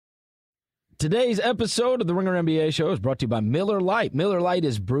Today's episode of the Ringer NBA Show is brought to you by Miller Lite. Miller Lite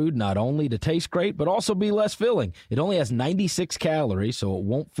is brewed not only to taste great, but also be less filling. It only has 96 calories, so it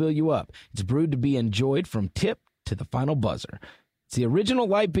won't fill you up. It's brewed to be enjoyed from tip to the final buzzer. It's the original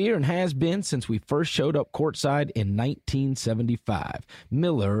light beer and has been since we first showed up courtside in 1975.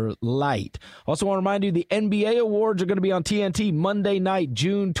 Miller Lite. Also want to remind you the NBA awards are going to be on TNT Monday night,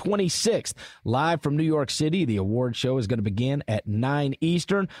 June 26th. Live from New York City, the award show is going to begin at 9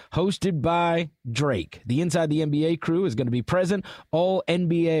 Eastern, hosted by Drake. The Inside the NBA crew is going to be present. All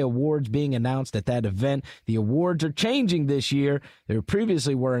NBA awards being announced at that event. The awards are changing this year. They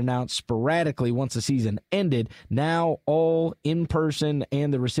previously were announced sporadically once the season ended. Now all in person,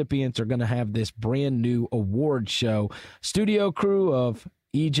 and the recipients are going to have this brand new award show. Studio crew of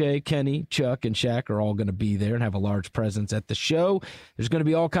EJ, Kenny, Chuck, and Shaq are all going to be there and have a large presence at the show. There's going to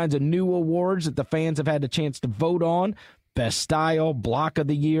be all kinds of new awards that the fans have had a chance to vote on. Best style, block of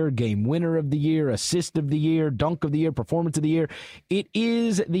the year, game winner of the year, assist of the year, dunk of the year, performance of the year. It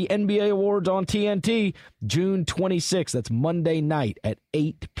is the NBA Awards on TNT, June 26th. That's Monday night at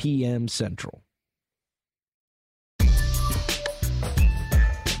 8 p.m. Central.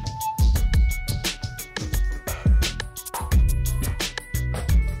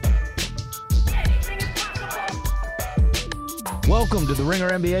 Welcome to the Ringer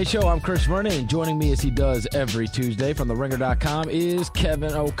NBA Show. I'm Chris Vernon, and joining me as he does every Tuesday from TheRinger.com is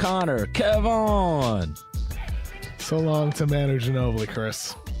Kevin O'Connor. Kevin! So long to Manu Ginobili,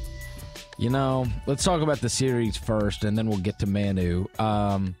 Chris. You know, let's talk about the series first, and then we'll get to Manu.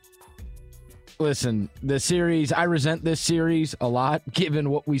 Listen, the series, I resent this series a lot, given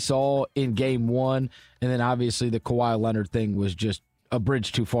what we saw in Game 1, and then obviously the Kawhi Leonard thing was just a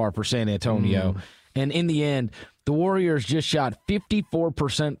bridge too far for San Antonio. And in the end, the Warriors just shot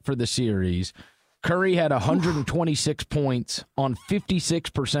 54% for the series. Curry had 126 points on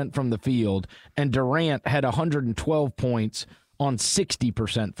 56% from the field, and Durant had 112 points on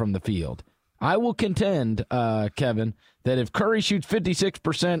 60% from the field. I will contend, Kevin, that if Curry shoots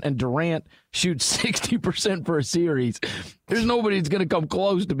 56% and Durant shoots 60% for a series, there's nobody that's going to come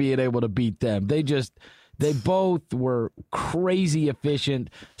close to being able to beat them. They both were crazy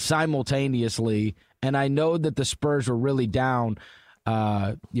efficient simultaneously, and I know that the Spurs were really down,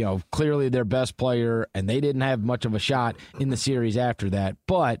 clearly their best player, and they didn't have much of a shot in the series after that.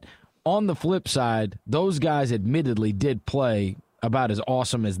 But on the flip side, those guys admittedly did play about as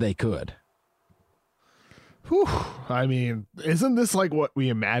awesome as they could. Whew. I mean, isn't this like what we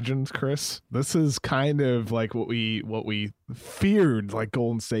imagined, Chris? This is kind of like what we feared like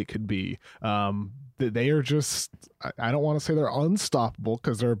Golden State could be. They are just, I don't want to say they're unstoppable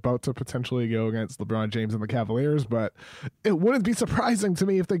because they're about to potentially go against LeBron James and the Cavaliers, but it wouldn't be surprising to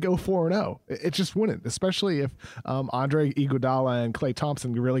me if they go 4-0. It just wouldn't, especially if Andre Iguodala and Klay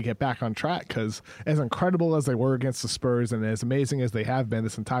Thompson really get back on track, because as incredible as they were against the Spurs and as amazing as they have been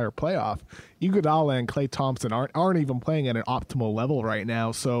this entire playoff, Iguodala and Klay Thompson aren't even playing at an optimal level right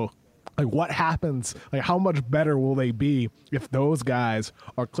now. So like, what happens? Like, how much better will they be if those guys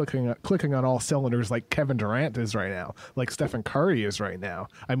are clicking on all cylinders like Kevin Durant is right now, like Stephen Curry is right now?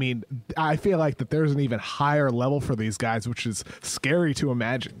 I mean, I feel like that there's an even higher level for these guys, which is scary to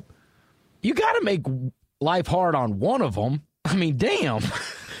imagine. You got to make life hard on one of them. I mean, damn.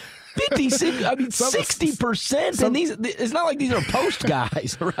 56, I mean, 60%. And it's not like these are post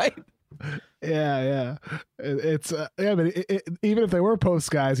guys, right? Yeah. It's but even if they were post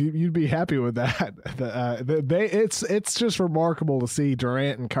guys, you'd be happy with that. It's just remarkable to see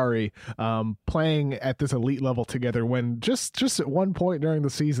Durant and Curry playing at this elite level together. When just at one point during the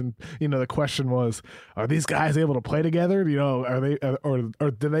season, the question was, are these guys able to play together? Are they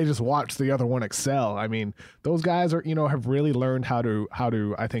or do they just watch the other one excel? I mean, those guys are have really learned how to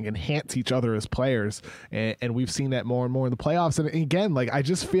I think enhance each other as players, and we've seen that more and more in the playoffs. And again, like, I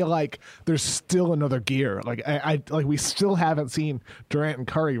just feel like there's still another gear. Like we still haven't seen Durant and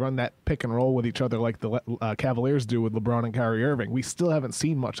Curry run that pick and roll with each other like the Cavaliers do with LeBron and Kyrie Irving. We still haven't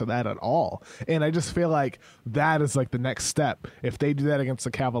seen much of that at all. And I just feel like that is like the next step. If they do that against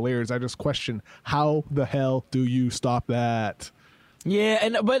the Cavaliers, I just question, how the hell do you stop that?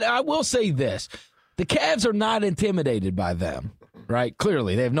 Yeah, but I will say this. The Cavs are not intimidated by them, right?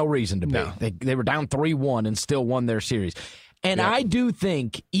 Clearly, they have no reason to be. No. They were down 3-1 and still won their series. And yeah. I do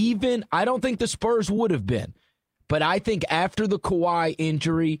think I don't think the Spurs would have been, but I think after the Kawhi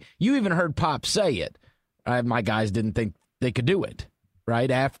injury, you even heard Pop say it. My guys didn't think they could do it,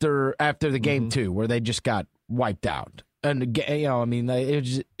 right? After the game 2, where they just got wiped out. And,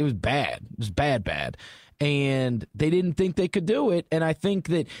 it was bad. It was bad. And they didn't think they could do it. And I think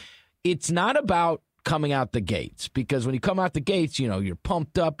that it's not about coming out the gates, because when you come out the gates, you're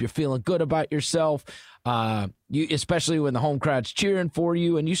pumped up, you're feeling good about yourself, especially when the home crowd's cheering for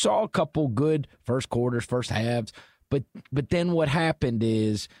you, and you saw a couple good first quarters, first halves, but then what happened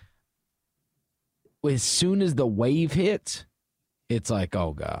is, as soon as the wave hits, it's like,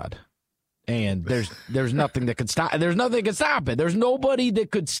 oh God. And there's nothing that could stop. There's nothing that could stop it. There's nobody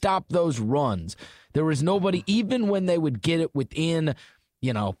that could stop those runs. There was nobody, even when they would get it within,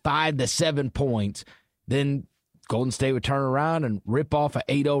 5 to 7 points, then Golden State would turn around and rip off an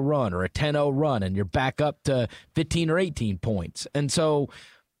 8-0 run or a 10-0 run, and you're back up to 15 or 18 points. And so,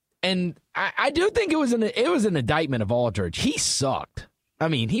 I do think it was an indictment of Aldridge. He sucked. I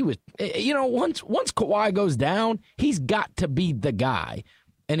mean, he was, once Kawhi goes down, he's got to be the guy.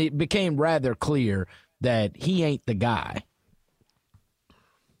 And it became rather clear that he ain't the guy.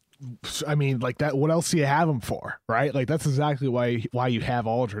 I mean, like that, what else do you have him for, right? Like, that's exactly why you have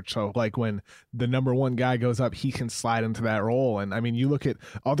Aldridge. So, like, when the number one guy goes up, he can slide into that role. And, I mean, you look at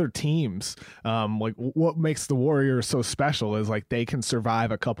other teams, like, what makes the Warriors so special is, like, they can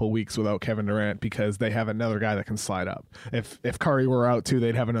survive a couple weeks without Kevin Durant because they have another guy that can slide up. If Curry were out, too,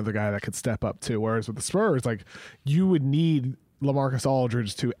 they'd have another guy that could step up, too. Whereas with the Spurs, like, you would need LaMarcus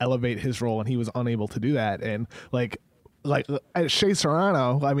Aldridge to elevate his role, and he was unable to do that. And, like at Shea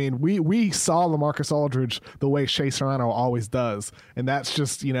Serrano, I mean, we saw LaMarcus Aldridge the way Shea Serrano always does, and that's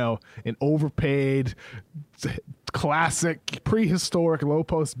just an overpaid, classic, prehistoric low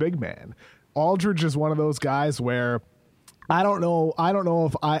post big man. Aldridge is one of those guys where I don't know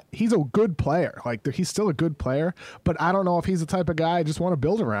if he's a good player. Like, he's still a good player, but I don't know if he's the type of guy I just want to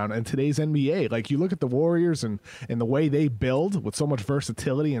build around in today's NBA. Like, you look at the Warriors and the way they build with so much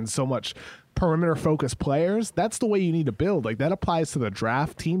versatility and so much perimeter focused players, that's the way you need to build. Like, that applies to the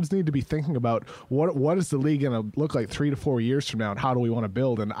draft. Teams need to be thinking about what is the league going to look like 3 to 4 years from now, and how do we want to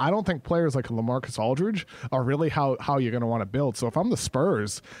build? And I don't think players like LaMarcus Aldridge are really how you're going to want to build. So if I'm the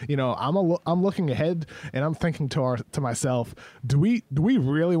Spurs, I'm looking ahead and I'm thinking to myself, do we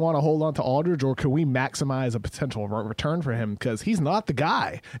really want to hold on to Aldridge, or can we maximize a potential return for him? Because he's not the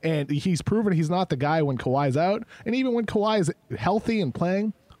guy, and he's proven he's not the guy when Kawhi's out, and even when Kawhi is healthy and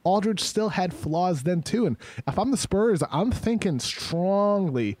playing, Aldridge still had flaws then too. And if I'm the Spurs, I'm thinking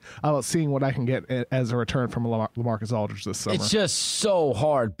strongly about seeing what I can get as a return from LaMarcus Aldridge this summer. It's just so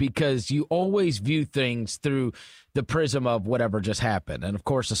hard because you always view things through the prism of whatever just happened. And of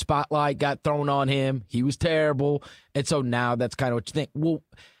course, the spotlight got thrown on him. He was terrible. And so now that's kind of what you think. Well,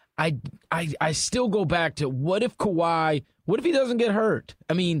 I still go back to, what if he doesn't get hurt?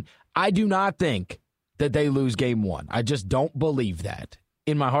 I mean, I do not think that they lose game one. I just don't believe that.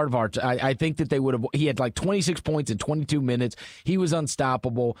 In my heart of hearts, I think that they would have. He had like 26 points in 22 minutes. He was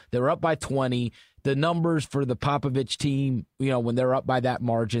unstoppable. They were up by 20. The numbers for the Popovich team, when they're up by that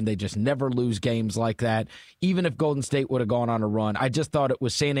margin, they just never lose games like that. Even if Golden State would have gone on a run, I just thought it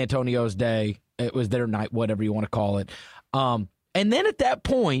was San Antonio's day. It was their night, whatever you want to call it. And then at that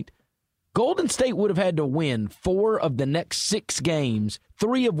point, Golden State would have had to win 4 of the next 6 games,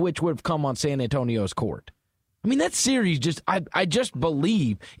 3 of which would have come on San Antonio's court. I mean, that series I just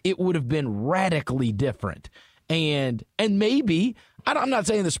believe it would have been radically different. And maybe, I'm not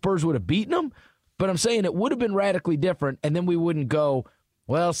saying the Spurs would have beaten them, but I'm saying it would have been radically different, and then we wouldn't go,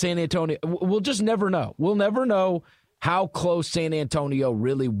 well, San Antonio, we'll just never know. We'll never know how close San Antonio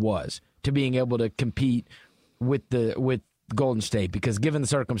really was to being able to compete with Golden State, because given the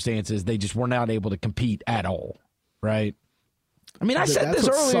circumstances, they just were not able to compete at all, right? I mean, I said this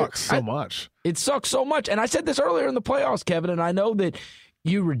earlier. It sucks so much. It sucks so much. And I said this earlier in the playoffs, Kevin, and I know that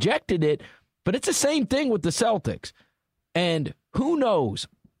you rejected it, but it's the same thing with the Celtics. And who knows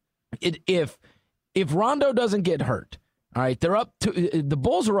if Rondo doesn't get hurt, all right, the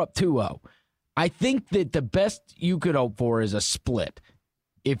Bulls are up 2-0. I think that the best you could hope for is a split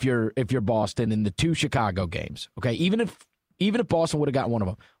if you're Boston in the 2 Chicago games. Okay, even if Boston would have got one of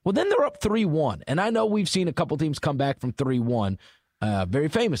them. Well, then they're up 3-1. And I know we've seen a couple teams come back from 3-1, very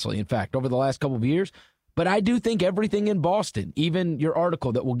famously, in fact, over the last couple of years. But I do think everything in Boston, even your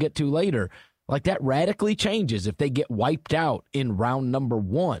article that we'll get to later, like that radically changes if they get wiped out in round number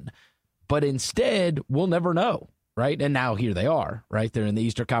 1. But instead, we'll never know, right? And now here they are, right? They're in the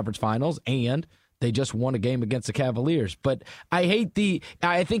Eastern Conference Finals, and they just won a game against the Cavaliers. But I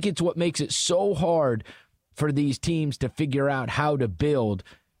think it's what makes it so hard for these teams to figure out how to build,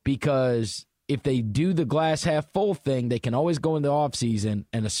 because if they do the glass half full thing, they can always go in the offseason,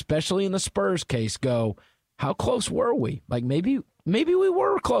 and especially in the Spurs case, go, how close were we? Like, maybe we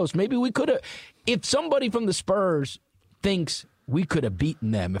were close. Maybe we could have. If somebody from the Spurs thinks we could have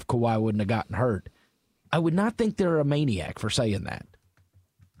beaten them if Kawhi wouldn't have gotten hurt, I would not think they're a maniac for saying that.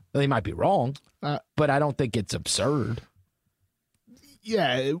 They might be wrong, but I don't think it's absurd.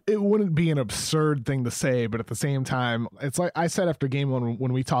 Yeah, it wouldn't be an absurd thing to say, but at the same time, it's like I said after game one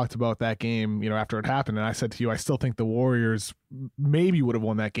when we talked about that game, after it happened, and I said to you, I still think the Warriors maybe would have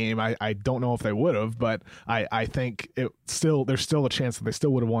won that game. I don't know if they would have, but I think there's still a chance that they still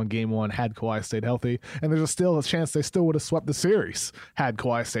would have won game one had Kawhi stayed healthy, and there's still a chance they still would have swept the series had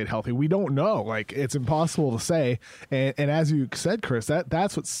Kawhi stayed healthy. We don't know. Like, it's impossible to say, and as you said, Chris,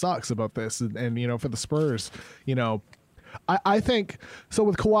 that's what sucks about this, and for the Spurs, I think, so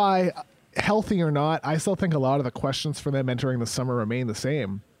with Kawhi, healthy or not, I still think a lot of the questions for them entering the summer remain the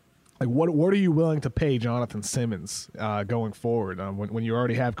same. Like, what are you willing to pay Jonathan Simmons going forward when you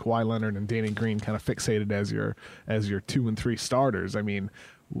already have Kawhi Leonard and Danny Green kind of fixated as your 2 and 3 starters? I mean,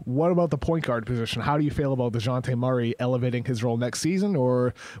 what about the point guard position? How do you feel about DeJounte Murray elevating his role next season,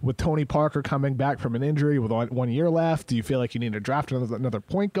 or with Tony Parker coming back from an injury with 1 year left? Do you feel like you need to draft another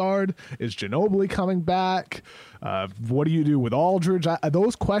point guard? Is Ginobili coming back? What do you do with Aldridge?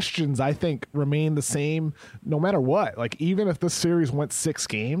 Those questions, I think, remain the same no matter what. Like, even if this series went 6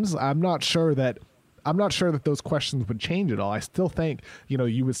 games, I'm not sure that those questions would change at all. I still think,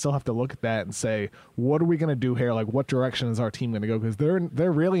 you would still have to look at that and say, what are we going to do here? Like, what direction is our team going to go? Because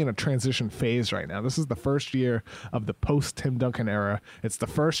they're really in a transition phase right now. This is the first year of the post Tim Duncan era. It's the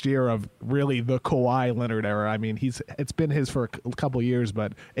first year of really the Kawhi Leonard era. I mean, it's been his for a couple years,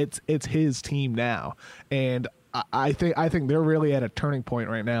 but it's his team now. And I think they're really at a turning point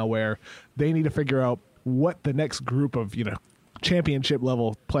right now where they need to figure out what the next group of, championship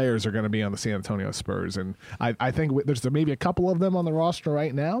level players are going to be on the San Antonio Spurs. And I think there's maybe a couple of them on the roster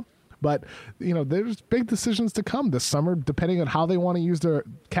right now, but there's big decisions to come this summer, depending on how they want to use their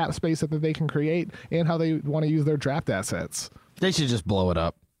cap space that they can create and how they want to use their draft assets. They should just blow it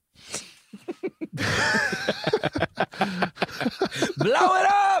up. Blow it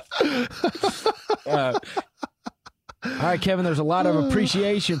up! All right, Kevin, there's a lot of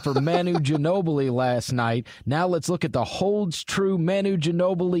appreciation for Manu Ginobili last night. Now let's look at the holds true Manu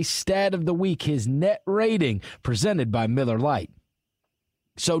Ginobili stat of the week, his net rating, presented by Miller Lite.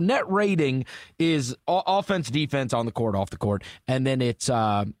 So net rating is offense, defense, on the court, off the court, and then it's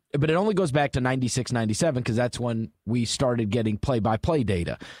but it only goes back to 96, 97 because that's when we started getting play-by-play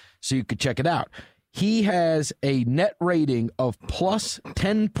data. So you could check it out. He has a net rating of plus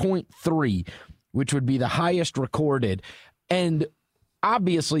 10.3, which would be the highest recorded. And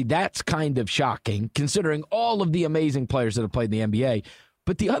obviously that's kind of shocking considering all of the amazing players that have played in the NBA.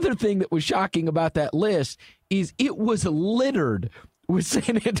 But the other thing that was shocking about that list is it was littered with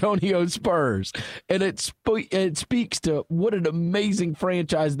San Antonio Spurs. And it speaks to what an amazing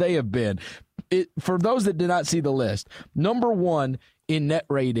franchise they have been. For those that did not see the list, number one in net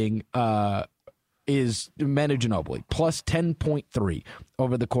rating is Manu Ginobili, plus 10.3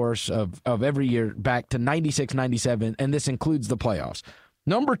 over the course of every year back to 96, 97, and this includes the playoffs.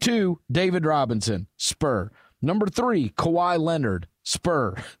 Number 2, David Robinson, Spur. Number 3, Kawhi Leonard,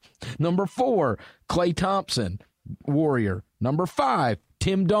 Spur. Number 4, Klay Thompson, Warrior. Number 5,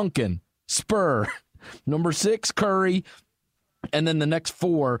 Tim Duncan, Spur. Number 6, Curry. And then the next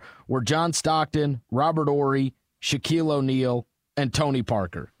 4 were John Stockton, Robert Horry, Shaquille O'Neal, and Tony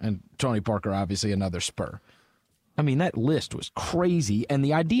Parker. And Tony Parker, obviously, another Spur. I mean, that list was crazy. And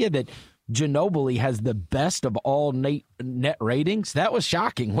the idea that Ginobili has the best of all net ratings, that was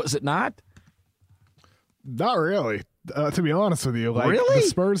shocking, was it not? Not really. To be honest with you, really? The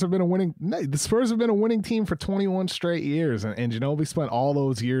Spurs have been a winning team for 21 straight years, and Ginobili spent all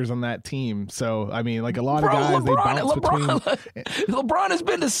those years on that team. So I mean, like a lot of guys, they bounce between. LeBron has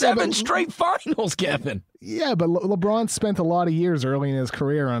been to 7 straight finals, Kevin. Yeah, but LeBron spent a lot of years early in his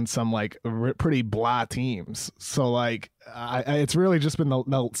career on some pretty blah teams. So it's really just been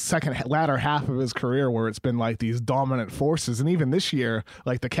the second latter half of his career where it's been like these dominant forces. And even this year,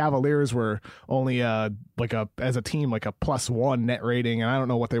 like the Cavaliers were only as a team like a +1 net rating, and I don't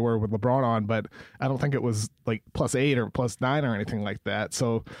know what they were with LeBron on, but I don't think it was like +8 or +9 or anything like that.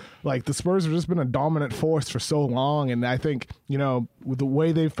 So like the Spurs have just been a dominant force for so long, and I think with the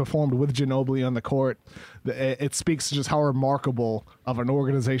way they've performed with Ginobili on the court, it speaks to just how remarkable of an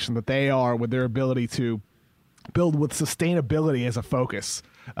organization that they are with their ability to build with sustainability as a focus,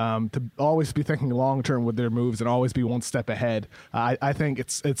 to always be thinking long-term with their moves and always be one step ahead. I think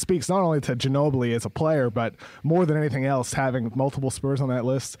it speaks not only to Ginobili as a player, but more than anything else, having multiple Spurs on that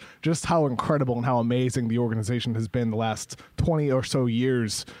list, just how incredible and how amazing the organization has been the last 20 or so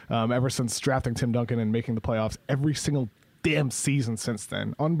years, ever since drafting Tim Duncan and making the playoffs every single damn season since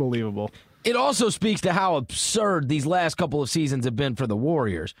then. Unbelievable. It also speaks to how absurd these last couple of seasons have been for the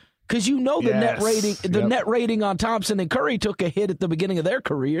Warriors. Because the net rating on Thompson and Curry took a hit at the beginning of their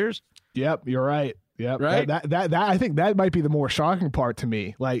careers. Yep, you're right. Yep. Right. That I think that might be the more shocking part to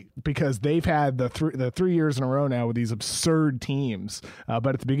me, like, because they've had the 3 years in a row now with these absurd teams. But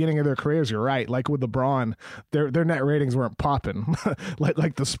at the beginning of their careers, you're right. Like with LeBron, their net ratings weren't popping.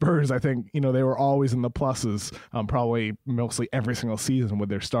 like the Spurs, I think, they were always in the pluses, probably mostly every single season with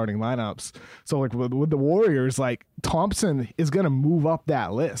their starting lineups. So like with the Warriors, like Thompson is going to move up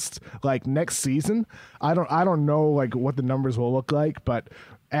that list. Like next season, I don't know like what the numbers will look like, but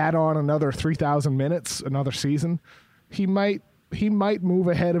add on another 3,000 minutes, another season, he might move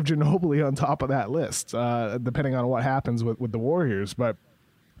ahead of Ginobili on top of that list, depending on what happens with the Warriors. But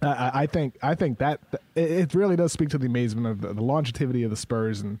I think that it really does speak to the amazement of the longevity of the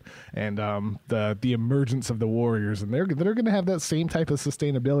Spurs and the emergence of the Warriors, and they're going to have that same type of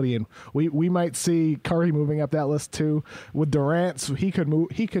sustainability, and we might see Curry moving up that list too with Durant, so he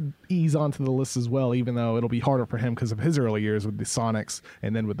could ease onto the list as well, even though it'll be harder for him because of his early years with the Sonics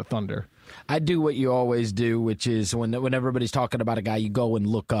and then with the Thunder. I do what you always do, which is when everybody's talking about a guy, you go and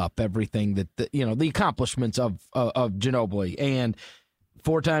look up everything that the accomplishments of Ginobili. And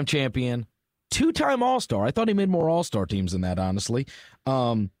 4-time champion, 2-time All-Star. I thought he made more All-Star teams than that, honestly.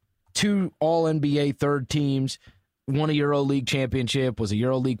 2 All-NBA third teams, won a EuroLeague championship, was a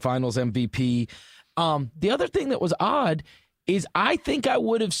EuroLeague Finals MVP. The other thing that was odd is I think I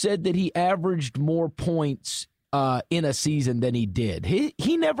would have said that he averaged more points in a season than he did.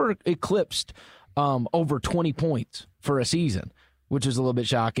 He never eclipsed over 20 points for a season, which is a little bit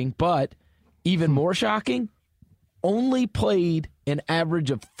shocking. But even more shocking, only played an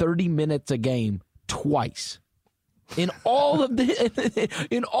average of 30 minutes a game twice. In all of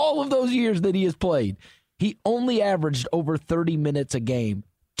those years that he has played, he only averaged over 30 minutes a game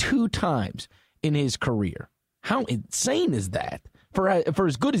 2 times in his career. How insane is that for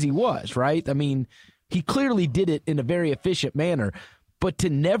as good as he was, right? I mean, he clearly did it in a very efficient manner, but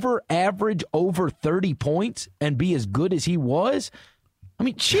to never average over 30 points and be as good as he was, I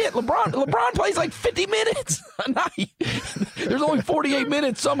mean, shit, LeBron plays like 50 minutes a night. There's only 48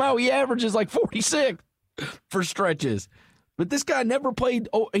 minutes. Somehow he averages like 46 for stretches. But this guy never played.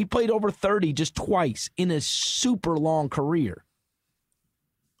 He played over 30 just twice in a super long career.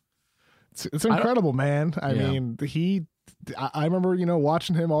 It's incredible, man. I mean, I remember,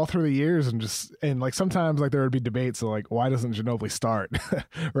 watching him all through the years and like sometimes like there would be debates of like, why doesn't Ginobili start?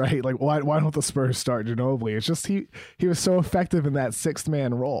 Right? Like why don't the Spurs start Ginobili? It's just he was so effective in that 6th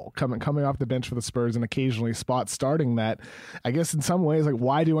man role, coming off the bench for the Spurs and occasionally spot starting that. I guess in some ways, like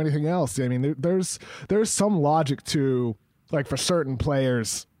why do anything else? I mean, there's some logic to, like, for certain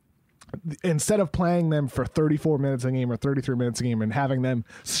players, instead of playing them for 34 minutes a game or 33 minutes a game and having them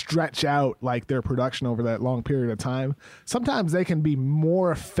stretch out like their production over that long period of time, sometimes they can be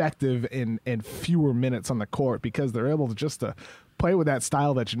more effective in fewer minutes on the court because they're able to just play with that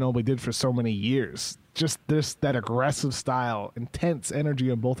style that Ginobili did for so many years. Just that aggressive style, intense energy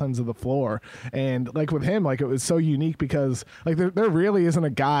on both ends of the floor. And like with him, like it was so unique because like there really isn't a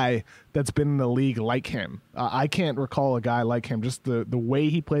guy that's been in the league like him. I can't recall a guy like him. Just the way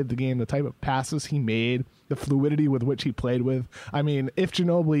he played the game, the type of passes he made, the fluidity with which he played with. I mean, if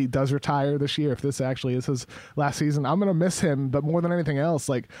Ginobili does retire this year, if this actually is his last season, I'm going to miss him. But more than anything else,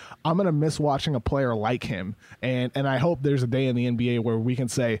 like I'm going to miss watching a player like him. And I hope there's a day in the NBA where we can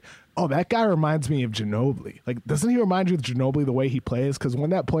say, oh, that guy reminds me of Ginobili. Like, doesn't he remind you of Ginobili the way he plays? Because when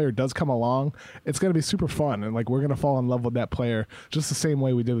that player does come along, it's going to be super fun. And, like, we're going to fall in love with that player just the same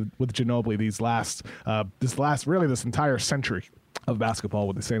way we did with Ginobili this entire century of basketball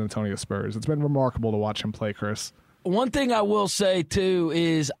with the San Antonio Spurs. It's been remarkable to watch him play, Chris. One thing I will say, too,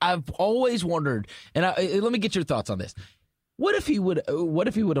 is I've always wondered, and let me get your thoughts on this. What if he would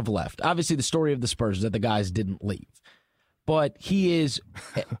have left? Obviously, the story of the Spurs is that the guys didn't leave. But he is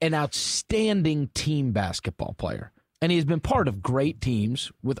an outstanding team basketball player. And he has been part of great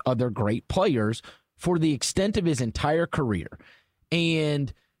teams with other great players for the extent of his entire career.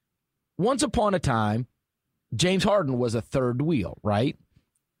 And once upon a time, James Harden was a third wheel, right?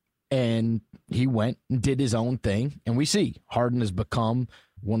 And he went and did his own thing. And we see Harden has become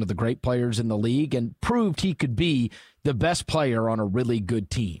one of the great players in the league and proved he could be the best player on a really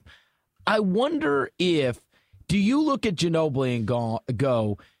good team. I wonder if, do you look at Ginobili and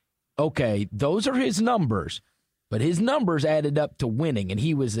go, okay, those are his numbers, but his numbers added up to winning, and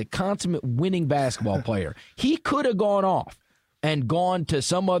he was a consummate winning basketball player. He could have gone off and gone to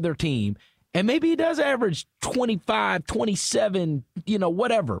some other team, and maybe he does average 25, 27,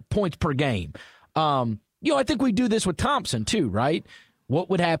 whatever, points per game. I think we do this with Thompson too, right? What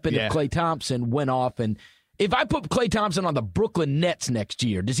would happen if Klay Thompson went off and If I put Klay Thompson on the Brooklyn Nets next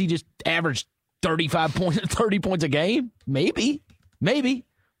year, does he just average 30 points a game? Maybe,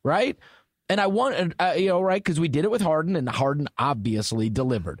 right? And I want, right, because we did it with Harden, and Harden obviously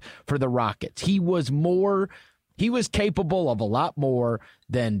delivered for the Rockets. He was capable of a lot more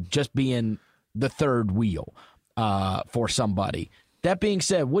than just being the third wheel for somebody. That being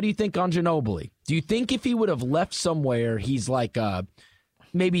said, what do you think on Ginobili? Do you think if he would have left somewhere, he's like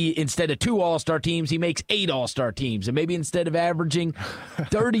maybe instead of 2 all-star teams, he makes 8 all-star teams, and maybe instead of averaging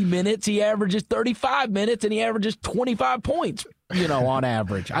 30 minutes, he averages 35 minutes, and he averages 25 points, on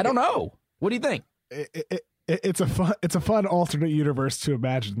average? I don't know. What do you think? It's a fun alternate universe to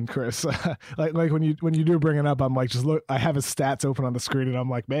imagine, Chris. like when you do bring it up, I'm like, just look. I have his stats open on the screen, and I'm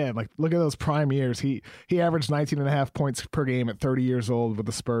like, man, like look at those prime years. He averaged 19.5 points per game at 30 years old with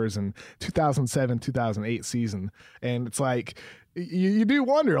the Spurs in 2007-2008 season, and it's like. You do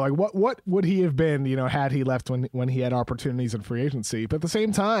wonder, like, what would he have been, had he left when he had opportunities in free agency? But at the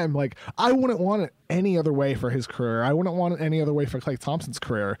same time, like, I wouldn't want it any other way for his career. I wouldn't want it any other way for Klay Thompson's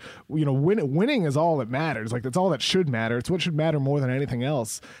career. Winning is all that matters. Like, that's all that should matter. It's what should matter more than anything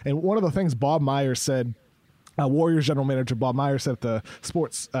else. And one of the things Bob Myers said, Warriors general manager Bob Myers said at the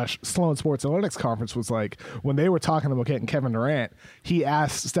Sloan Sports Analytics conference was like, when they were talking about getting Kevin Durant, he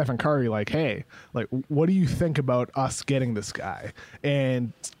asked Stephen Curry, like, hey, like, what do you think about us getting this guy?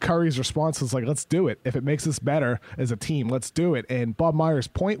 And Curry's response was like, let's do it. If it makes us better as a team, let's do it. And Bob Myers'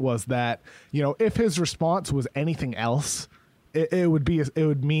 point was that, if his response was anything else, it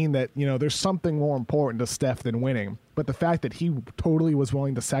would mean that, there's something more important to Steph than winning. But the fact that he totally was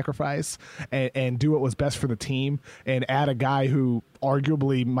willing to sacrifice and do what was best for the team and add a guy who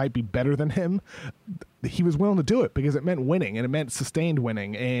arguably might be better than him, he was willing to do it because it meant winning and it meant sustained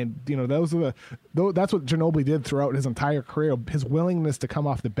winning. And, that's what Ginobili did throughout his entire career. His willingness to come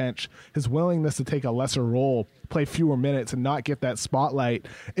off the bench, his willingness to take a lesser role, play fewer minutes and not get that spotlight.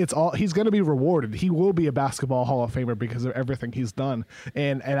 He's going to be rewarded. He will be a basketball Hall of Famer because of everything he's done.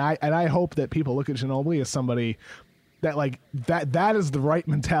 And I hope that people look at Ginobili as somebody that is the right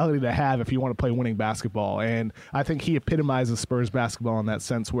mentality to have if you want to play winning basketball. And I think he epitomizes Spurs basketball in that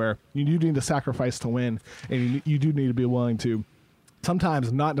sense where you do need to sacrifice to win, and you do need to be willing to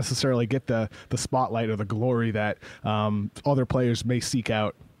sometimes not necessarily get the spotlight or the glory that other players may seek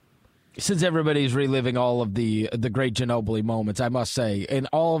out. Since everybody's reliving all of the great Ginobili moments, I must say, and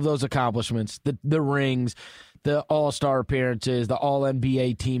all of those accomplishments, the rings, the all-star appearances, the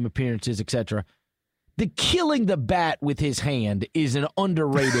all-NBA team appearances, etc., the killing the bat with his hand is an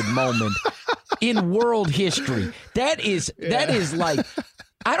underrated moment in world history. That is like,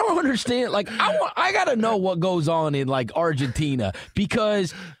 I don't understand. Like, I got to know what goes on in like Argentina,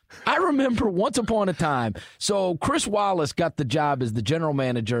 because I remember once upon a time. So Chris Wallace got the job as the general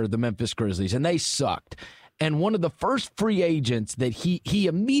manager of the Memphis Grizzlies, and they sucked. And one of the first free agents that he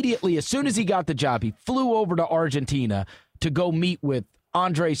immediately, as soon as he got the job, he flew over to Argentina to go meet with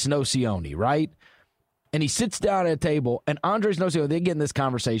Andres Nocioni, right? And he sits down at a table, and Andres Nocioni, they get in this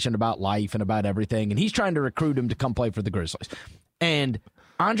conversation about life and about everything, and he's trying to recruit him to come play for the Grizzlies. And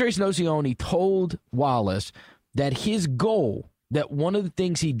Andres Nocioni told Wallace that his goal, that one of the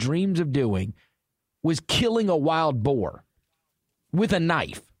things he dreams of doing, was killing a wild boar with a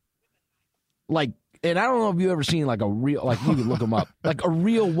knife. Like, and I don't know if you've ever seen like a real, like you can look him up, like a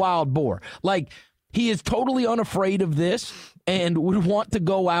real wild boar. Like, he is totally unafraid of this and would want to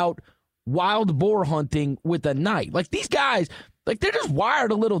go out wild boar hunting with a knife. Like, these guys, like, they're just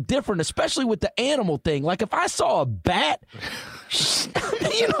wired a little different, especially with the animal thing. Like, if I saw a bat,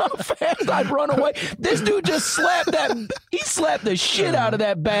 you know how fast I'd run away. This dude just slapped the shit out of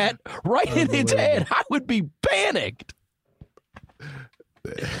that bat right in its head. I would be panicked.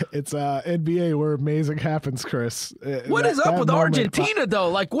 It's NBA where amazing happens, Chris. What is up with Argentina, though?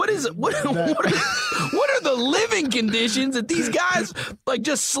 Like, what are the living conditions that these guys like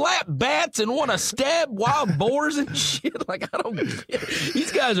just slap bats and want to stab wild boars and shit? Like, I don't get it.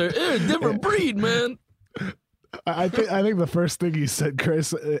 These guys are a different breed, man. I think the first thing you said,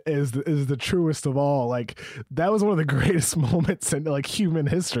 Chris, is the truest of all. Like, that was one of the greatest moments in like human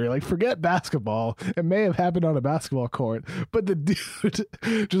history. Like, forget basketball; it may have happened on a basketball court, but the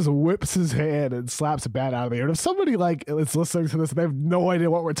dude just whips his hand and slaps a bat out of the air. And if somebody like is listening to this and they have no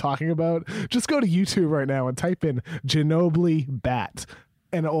idea what we're talking about, just go to YouTube right now and type in Ginobili bat.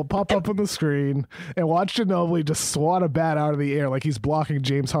 And it will pop up on the screen, and watch Ginobili just swat a bat out of the air like he's blocking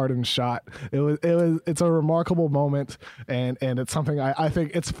James Harden's shot. It's a remarkable moment, and it's something I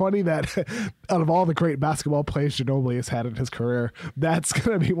think it's funny that out of all the great basketball plays Ginobili has had in his career, that's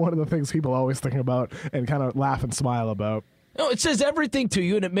going to be one of the things people always think about and kind of laugh and smile about. No, it says everything to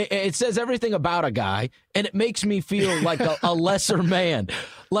you, and it says everything about a guy, and it makes me feel like a lesser man.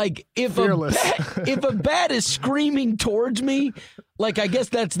 Like, if a bat is screaming towards me, like, I guess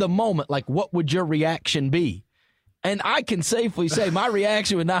that's the moment. Like, what would your reaction be? And I can safely say my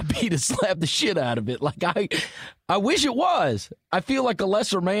reaction would not be to slap the shit out of it. Like, I wish it was. I feel like a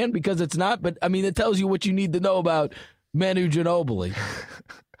lesser man because it's not, but, I mean, it tells you what you need to know about Manu Ginobili.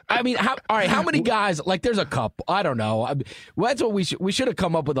 I mean, how many guys, like, there's a couple, I don't know. That's what we should have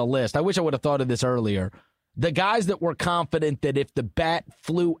come up with a list. I wish I would have thought of this earlier. The guys that were confident that if the bat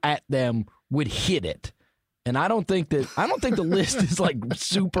flew at them would hit it. And I don't think the list is like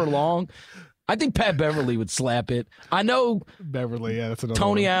super long. I think Pat Beverly would slap it. I know Beverly, yeah, that's another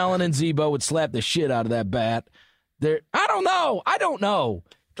Tony one. Allen and Zebo would slap the shit out of that bat. I don't know.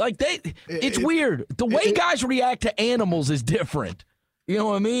 Like, it's weird. The way guys react to animals is different. You know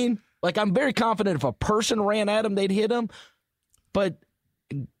what I mean? Like, I'm very confident if a person ran at him, they'd hit him. But,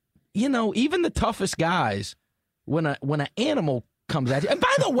 you know, even the toughest guys, when an animal comes at you. And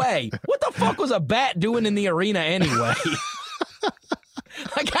by the way, what the fuck was a bat doing in the arena anyway?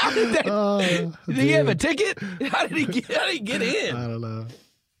 Like, how did that? Did he have a ticket? How did he get in? I don't know.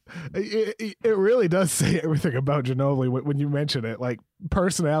 It really does say everything about Ginobili when you mention it. Like,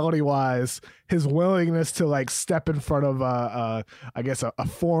 personality-wise, his willingness to, like, step in front of I guess a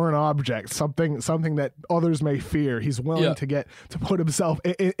foreign object, something that others may fear. He's willing to put himself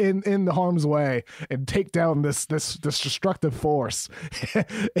in the harm's way and take down this destructive force.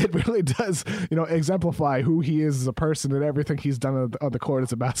 It really does, exemplify who he is as a person and everything he's done on the court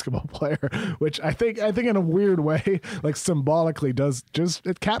as a basketball player. Which I think in a weird way, like, symbolically does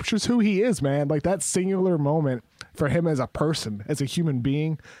it captures who he is, man. Like, that singular moment for him as a person, as a human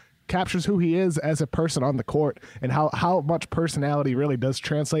being, captures who he is as a person on the court and how much personality really does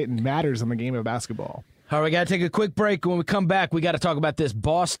translate and matters in the game of basketball. All right, we got to take a quick break. When we come back, we got to talk about this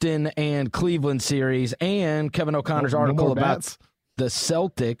Boston and Cleveland series and Kevin O'Connor's article about the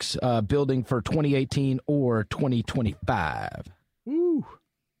Celtics building for 2018 or 2025. Woo.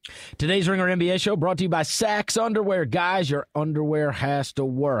 Today's Ringer NBA show brought to you by Saks Underwear. Guys, your underwear has to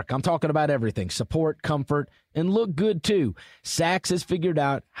work. I'm talking about everything: support, comfort, and look good too. Saks has figured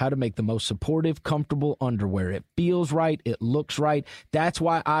out how to make the most supportive, comfortable underwear. It feels right. It looks right. That's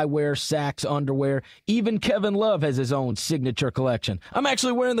why I wear Saks underwear. Even Kevin Love has his own signature collection. I'm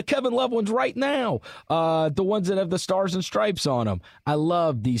actually wearing the Kevin Love ones right now, the ones that have the stars and stripes on them. I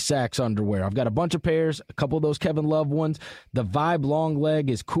love these Saks underwear. I've got a bunch of pairs, a couple of those Kevin Love ones. The Vibe long leg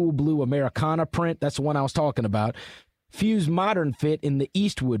is cool blue Americana print. That's the one I was talking about. Fuse modern fit in the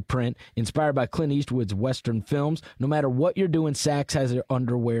Eastwood print, inspired by Clint Eastwood's Western films. No matter what you're doing, Saks has their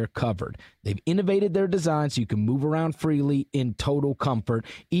underwear covered. They've innovated their design so you can move around freely in total comfort.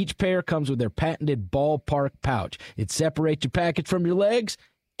 Each pair comes with their patented ballpark pouch. It separates your package from your legs,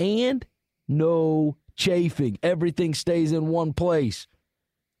 and no chafing. Everything stays in one place.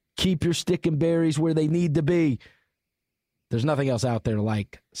 Keep your stick and berries where they need to be. There's nothing else out there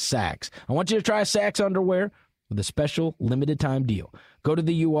like Saks. I want you to try Saks underwear with a special limited time deal. Go to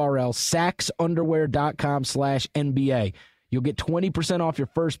the URL saksunderwear.com/NBA. You'll get 20% off your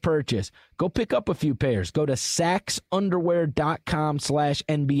first purchase. Go pick up a few pairs. Go to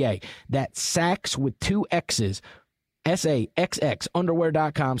saksunderwear.com/NBA. That's Saks with 2 X's. SAXX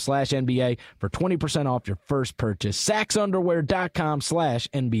underwear.com/NBA for 20% off your first purchase.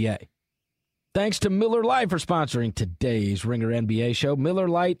 saksunderwear.com/NBA. Thanks to Miller Lite for sponsoring today's Ringer NBA show. Miller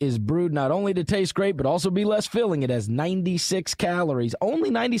Lite is brewed not only to taste great, but also be less filling. It has 96 calories, only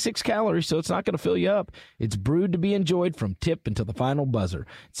 96 calories, so it's not going to fill you up. It's brewed to be enjoyed from tip until the final buzzer.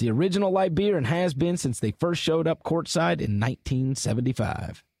 It's the original light beer and has been since they first showed up courtside in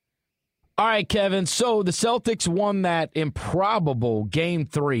 1975. All right, Kevin, so the Celtics won that improbable Game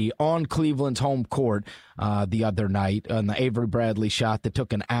 3 on Cleveland's home court the other night on the Avery Bradley shot that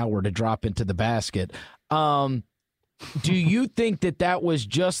took an hour to drop into the basket. Do you think that was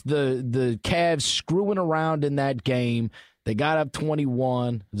just the Cavs screwing around in that game? They got up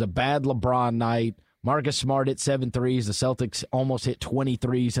 21. It was a bad LeBron night. Marcus Smart hit 7 threes. The Celtics almost hit 20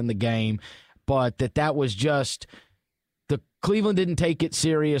 threes in the game. But that was just the Cleveland didn't take it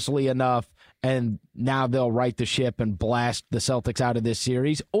seriously enough, and now they'll right the ship and blast the Celtics out of this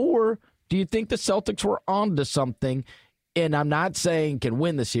series? Or do you think the Celtics were onto something, and I'm not saying can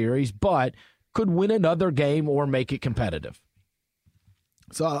win the series, but could win another game or make it competitive?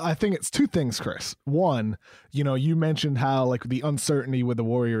 So I think it's two things, Chris. One, you mentioned how like the uncertainty with the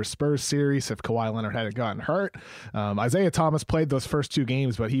Warriors Spurs series if Kawhi Leonard hadn't gotten hurt. Isaiah Thomas played those first two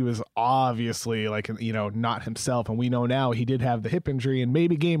games, but he was obviously like not himself, and we know now he did have the hip injury, and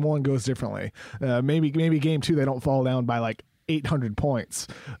maybe game one goes differently. Maybe game two they don't fall down by like 800 points.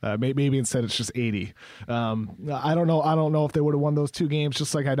 Maybe instead it's just 80. I don't know if they would have won those two games,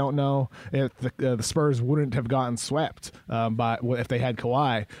 just like I don't know if the Spurs wouldn't have gotten swept if they had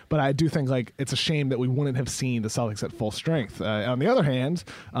Kawhi. But I do think like it's a shame that we wouldn't have seen the Celtics at full strength. On the other hand,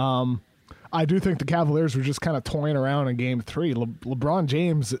 I do think the Cavaliers were just kind of toying around in game three. LeBron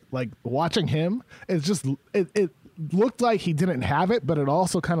James, like watching him, it looked like he didn't have it, but it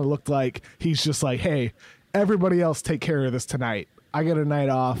also kind of looked like he's just like, hey, everybody else take care of this tonight. I get a night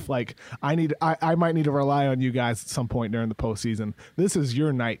off. Like I might need to rely on you guys at some point during the postseason. This is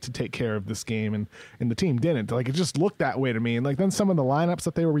your night to take care of this game, and the team didn't. Like it just looked that way to me. And like then some of the lineups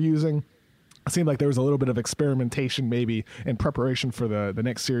that they were using, it seemed like there was a little bit of experimentation maybe in preparation for the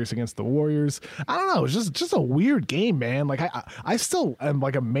next series against the Warriors. I don't know. It was just a weird game, man. Like I still am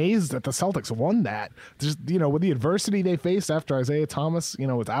like amazed that the Celtics won that. Just, with the adversity they faced after Isaiah Thomas,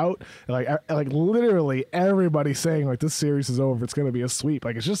 was out, like literally everybody saying like this series is over. It's going to be a sweep.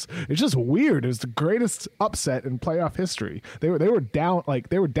 Like it's just weird. It was the greatest upset in playoff history. They were down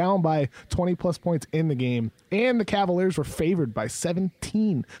by 20 plus points in the game, and the Cavaliers were favored by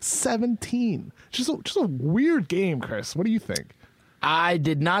 17. Just a weird game, Chris. What do you think? I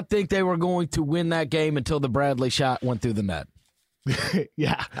did not think they were going to win that game until the Bradley shot went through the net.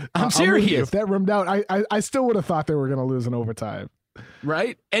 Yeah. I'm serious. If that rimmed out, I still would have thought they were going to lose in overtime.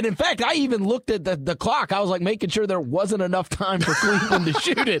 Right? And in fact, I even looked at the clock. I was like making sure there wasn't enough time for Cleveland to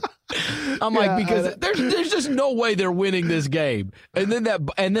shoot it. I'm like, because there's just no way they're winning this game. And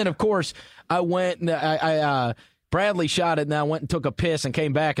then of course I went and I Bradley shot it, and I went and took a piss and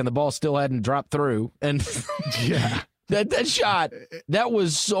came back, and the ball still hadn't dropped through. And yeah, that shot, that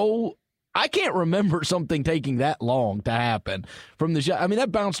was so. I can't remember something taking that long to happen from the shot. I mean,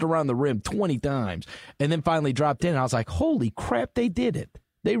 that bounced around the rim 20 times and then finally dropped in. I was like, holy crap, they did it.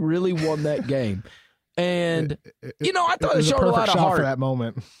 They really won that game. And, I thought it showed a lot of heart for that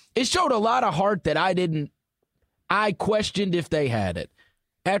moment. It showed a lot of heart that I questioned if they had it.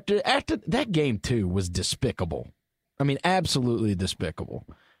 After that game, too, was despicable. I mean, absolutely despicable.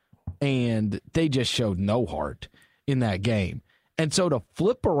 And they just showed no heart in that game. And so to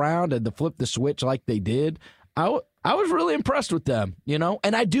flip around and to flip the switch like they did, I was really impressed with them,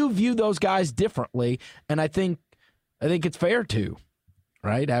 And I do view those guys differently, and I think it's fair to,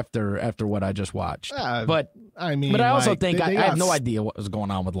 right? After what I just watched. But I also think I have no idea what was going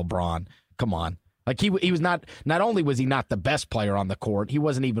on with LeBron. Come on. Like he was not only was he not the best player on the court, he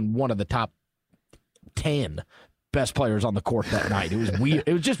wasn't even one of the top 10 best players on the court that night. It was weird.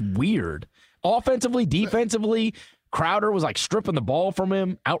 It was just weird. Offensively, defensively, Crowder was like stripping the ball from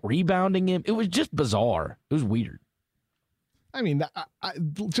him, out rebounding him. It was just bizarre. It was weird. I mean,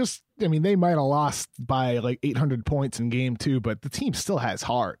 they might have lost by like 800 points in game two, but the team still has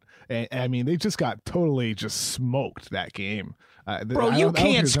heart. And I mean, they just got totally just smoked that game. Bro, you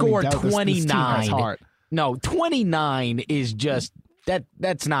can't score 29. No, 29 is just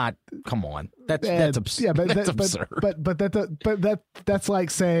that's not. Come on, that's absurd. Yeah, that's absurd. But that's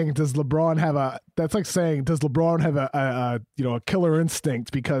like saying, does LeBron have a? That's like saying, does LeBron have a killer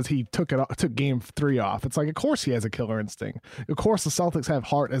instinct because he took game 3 off? It's like, of course he has a killer instinct. Of course the Celtics have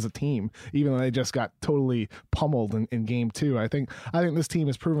heart as a team, even though they just got totally pummeled in game 2. I think this team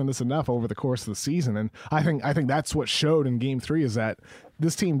has proven this enough over the course of the season, and I think that's what showed in game 3 is that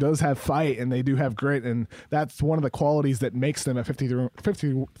this team does have fight and they do have grit, and that's one of the qualities that makes them a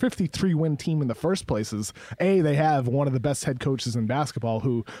 53 win team in the first place. Is they have one of the best head coaches in basketball,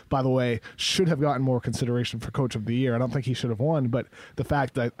 who, by the way, should have gotten more consideration for Coach of the Year. I don't think he should have won, but the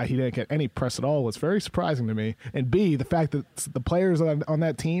fact that he didn't get any press at all was very surprising to me. And B, the fact that the players on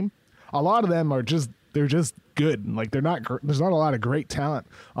that team, a lot of them are just good. Like there's not a lot of great talent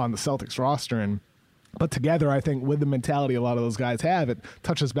on the Celtics roster, but together, I think with the mentality a lot of those guys have, it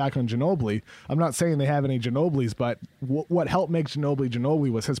touches back on Ginobili. I'm not saying they have any Ginobilis, but what helped make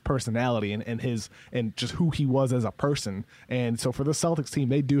Ginobili was his personality and just who he was as a person. And so for the Celtics team,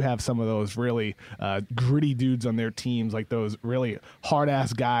 they do have some of those really gritty dudes on their teams, like those really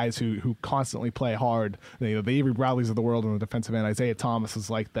hard-ass guys who constantly play hard. The Avery Bradleys of the world on the defensive end. Isaiah Thomas is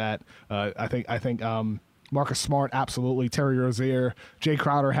like that. I think Marcus Smart, absolutely. Terry Rozier, Jay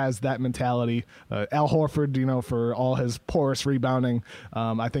Crowder has that mentality. Al Horford, for all his porous rebounding,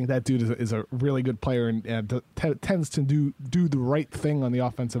 I think that dude is a really good player and tends to do the right thing on the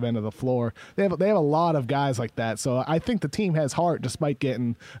offensive end of the floor. They have a lot of guys like that, so I think the team has heart despite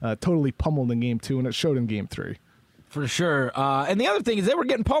getting totally pummeled in Game 2, and it showed in Game 3. For sure. And the other thing is they were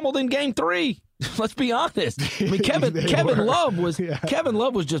getting pummeled in Game 3. Let's be honest. I mean, Kevin Love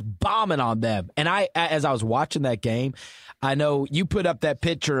was just bombing on them. And as I was watching that game, I know you put up that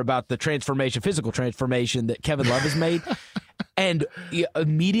picture about the physical transformation that Kevin Love has made. And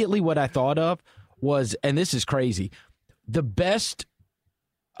immediately what I thought of was, and this is crazy, the best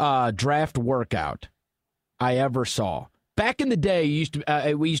draft workout I ever saw. Back in the day,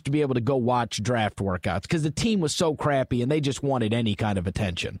 we used to be able to go watch draft workouts because the team was so crappy and they just wanted any kind of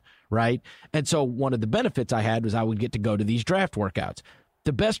attention, right? And so one of the benefits I had was I would get to go to these draft workouts.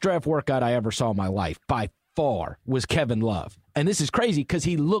 The best draft workout I ever saw in my life, by far, was Kevin Love. And this is crazy because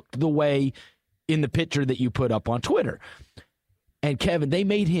he looked the way in the picture that you put up on Twitter. And Kevin, they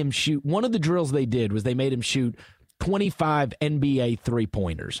made him shoot. One of the drills they did was they made him shoot 25 NBA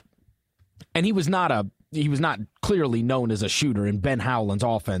three-pointers. And he was not clearly known as a shooter in Ben Howland's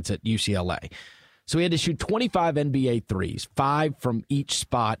offense at UCLA. So he had to shoot 25 NBA threes, 5 from each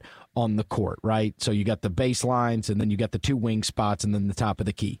spot on the court, right? So you got the baselines, and then you got the 2 wing spots, and then the top of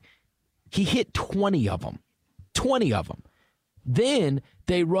the key. He hit 20 of them. 20 of them. Then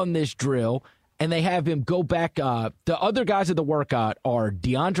they run this drill, and they have him go back. The other guys at the workout are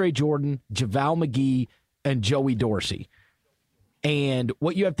DeAndre Jordan, JaVale McGee, and Joey Dorsey. And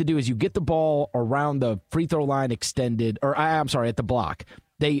what you have to do is you get the ball around the free throw line extended, or I'm sorry, at the block.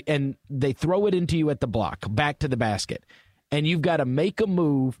 They throw it into you at the block, back to the basket. And you've got to make a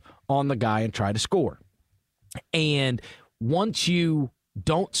move on the guy and try to score. And once you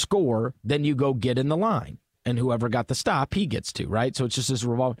don't score, then you go get in the line. And whoever got the stop, he gets to, right? So it's just this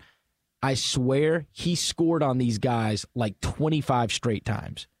revolving. I swear he scored on these guys like 25 straight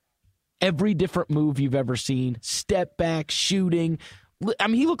times. Every different move you've ever seen, step back, shooting. I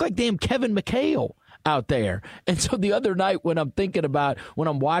mean, he looked like damn Kevin McHale out there. And so the other night when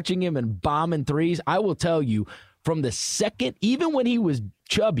I'm watching him and bombing threes, I will tell you, from the second, even when he was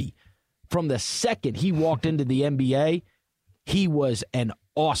chubby, from the second he walked into the NBA, he was an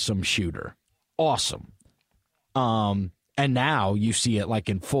awesome shooter. Awesome. And now you see it like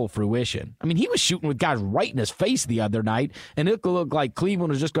in full fruition. I mean, he was shooting with guys right in his face the other night, and it looked like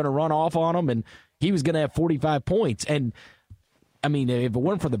Cleveland was just going to run off on him, and he was going to have 45 points. And, I mean, if it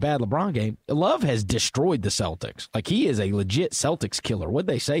weren't for the bad LeBron game, Love has destroyed the Celtics. Like, he is a legit Celtics killer. What'd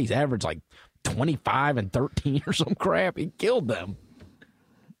they say? He's averaged like 25 and 13 or some crap. He killed them.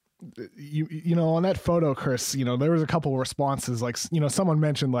 On that photo, Chris, there was a couple of responses. Like, someone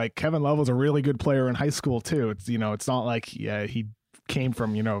mentioned like Kevin Love was a really good player in high school too. It's, it's not like he came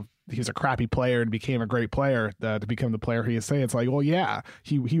from, he was a crappy player and became a great player to become the player he is today. It's like, well, yeah,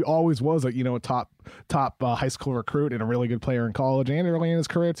 he always was a top high school recruit and a really good player in college and early in his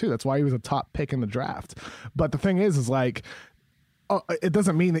career too. That's why he was a top pick in the draft. But the thing is like, it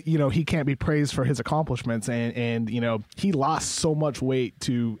doesn't mean that, he can't be praised for his accomplishments. And he lost so much weight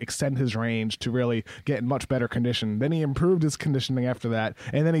to extend his range to really get in much better condition. Then he improved his conditioning after that.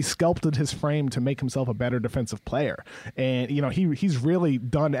 And then he sculpted his frame to make himself a better defensive player. And, he's really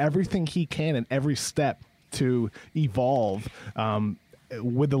done everything he can in every step to evolve,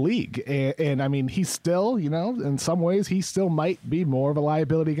 with the league. And I mean, he's still, in some ways, he still might be more of a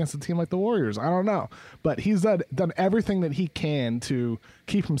liability against a team like the Warriors. I don't know. But he's done everything that he can to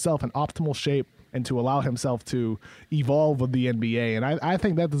keep himself in optimal shape and to allow himself to evolve with the NBA. And I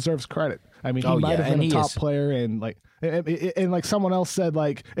think that deserves credit. I mean, he might have been a top player, and like someone else said,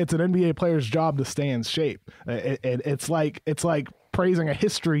 like, it's an NBA player's job to stay in shape. It's like praising a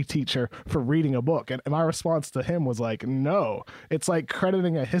history teacher for reading a book. And my response to him was like, no, it's like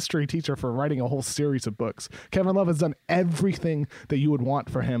crediting a history teacher for writing a whole series of books. Kevin Love has done everything that you would want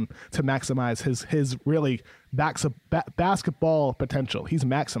for him to maximize his really basketball potential. He's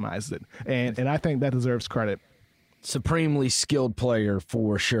maximized it. And I think that deserves credit. Supremely skilled player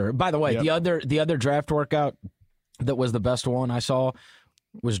for sure. By the way, yep. the other draft workout that was the best one I saw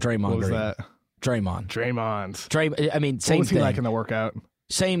was Draymond Green. What was that? Draymond. I mean, same thing. What was he like in the workout?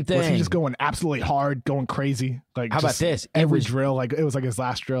 Same thing. Was he just going absolutely hard, going crazy? Like, how about this? Every drill, like it was like his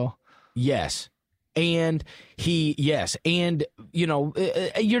last drill. Yes. And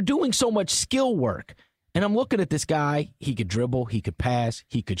you're doing so much skill work. And I'm looking at this guy. He could dribble. He could pass.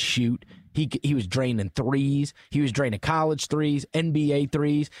 He could shoot. He was draining threes. He was draining college threes, NBA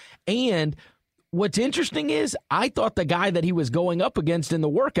threes. And what's interesting is I thought the guy that he was going up against in the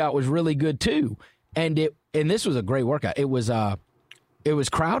workout was really good too. and this was a great workout. It was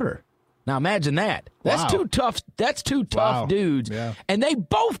Crowder. Now imagine that. That's two tough. That's two tough dudes, and they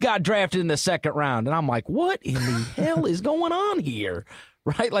both got drafted in the second round. And I'm like, what in the hell is going on here?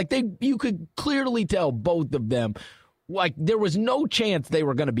 Right? Like you could clearly tell both of them. Like there was no chance they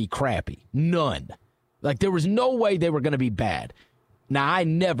were going to be crappy. None. Like there was no way they were going to be bad. Now I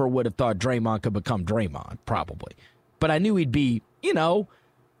never would have thought Draymond could become Draymond, probably, but I knew he'd be,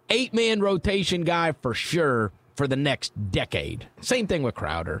 8-man rotation guy for sure for the next decade. Same thing with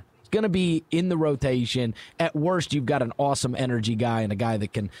Crowder. He's going to be in the rotation. At worst, you've got an awesome energy guy and a guy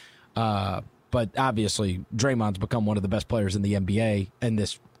that can, but obviously Draymond's become one of the best players in the NBA and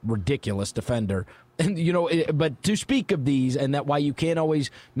this ridiculous defender. And, but to speak of these and that why you can't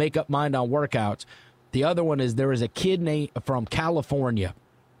always make up mind on workouts, the other one is there is a kid from California.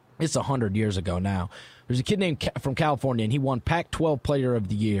 It's 100 years ago now. There's a kid named from California, and he won Pac-12 Player of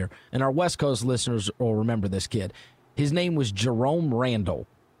the Year. And our West Coast listeners will remember this kid. His name was Jerome Randall,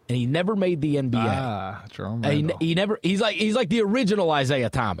 and he never made the NBA. Jerome Randall. He never. He's like the original Isaiah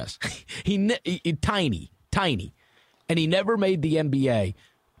Thomas. he tiny, and he never made the NBA.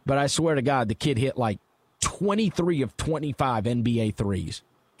 But I swear to God, the kid hit like 23 of 25 NBA threes.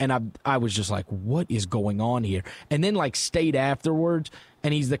 And I was just like, what is going on here? And then like stayed afterwards,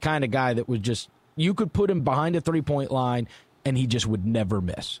 and he's the kind of guy that was just, you could put him behind a three-point line, and he just would never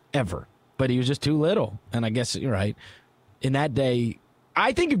miss, ever. But he was just too little. And I guess you're right. In that day,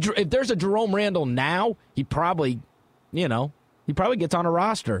 I think if there's a Jerome Randall now, he probably gets on a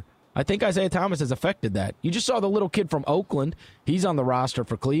roster. I think Isaiah Thomas has affected that. You just saw the little kid from Oakland. He's on the roster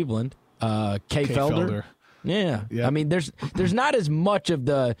for Cleveland. Kay Felder. Yeah. Yep. I mean, there's not as much of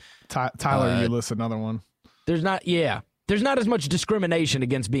the Tyler Ulis, another one. There's not as much discrimination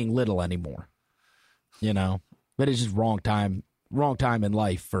against being little anymore. But it's just wrong time in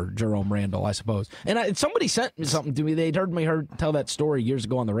life for Jerome Randall, I suppose. And somebody sent me something to me. They'd heard me tell that story years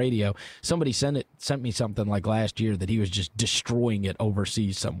ago on the radio. Somebody sent me something like last year that he was just destroying it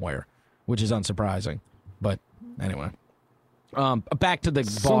overseas somewhere, which is unsurprising. But anyway. Back to the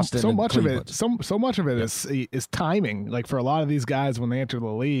Boston. So much of it is timing. Like for a lot of these guys when they enter the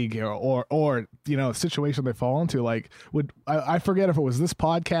league, or a situation they fall into. Like I forget if it was this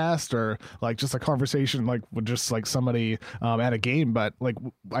podcast or like just a conversation like with just like somebody at a game. But like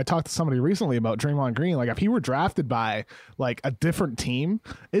I talked to somebody recently about Draymond Green. Like if he were drafted by like a different team,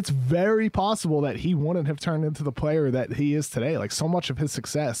 it's very possible that he wouldn't have turned into the player that he is today. Like so much of his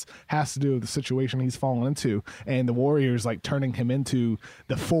success has to do with the situation he's fallen into, and the Warriors like turning him into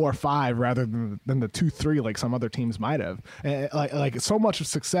the 4 or 5 rather than the 2-3 like some other teams might have. And like so much of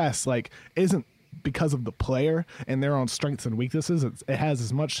success like isn't because of the player and their own strengths and weaknesses. It has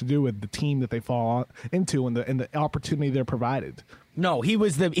as much to do with the team that they fall into and the opportunity they're provided. No, he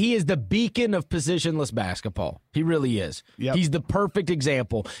is the beacon of positionless basketball. He really is. Yep. He's the perfect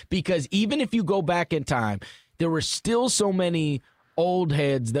example because even if you go back in time, there were still so many old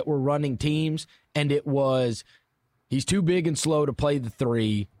heads that were running teams, and it was he's too big and slow to play the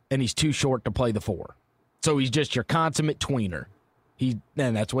 3, and he's too short to play the 4. So he's just your consummate tweener. And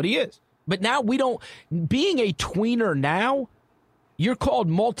that's what he is. But now being a tweener now, you're called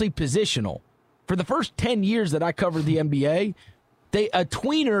multi-positional. For the first 10 years that I covered the NBA, a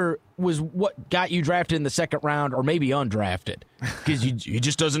tweener was what got you drafted in the second round or maybe undrafted because he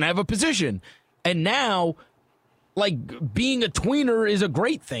just doesn't have a position. And now, like, being a tweener is a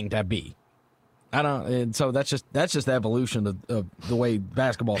great thing to be. And so that's just the evolution of the way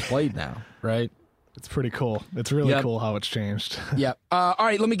basketball's played now, right? It's pretty cool. It's really cool how it's changed. Yeah. All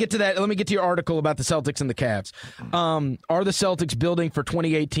right, let me get to that. Let me get to your article about the Celtics and the Cavs. Are the Celtics building for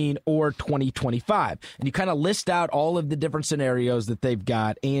 2018 or 2025? And you kind of list out all of the different scenarios that they've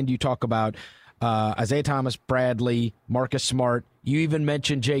got, and you talk about Isaiah Thomas, Bradley, Marcus Smart. You even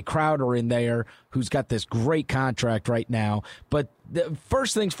mentioned Jay Crowder in there, who's got this great contract right now. But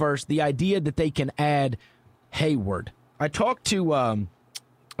first things first, the idea that they can add Hayward. I talked to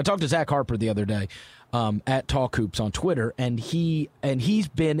Zach Harper the other day at Talk Hoops on Twitter, and he's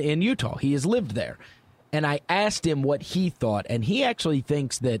been in Utah. He has lived there. And I asked him what he thought, and he actually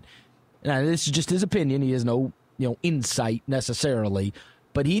thinks that, now this is just his opinion, he has no insight necessarily,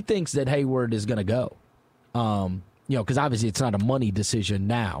 but he thinks that Hayward is going to go. Because obviously it's not a money decision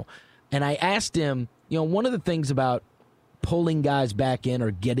now. And I asked him, one of the things about pulling guys back in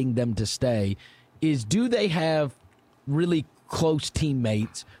or getting them to stay is, do they have really close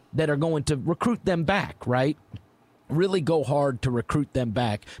teammates that are going to recruit them back, right? Really go hard to recruit them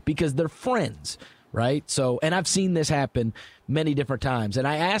back because they're friends, right? So, and I've seen this happen many different times. And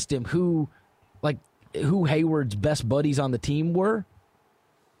I asked him who Hayward's best buddies on the team were.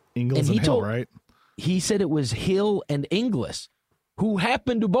 Ingles and Hill, right? he said it was Hill and Inglis, who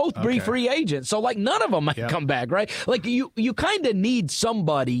happen to both be free agents. So, like, none of them might come back, right? Like, you kind of need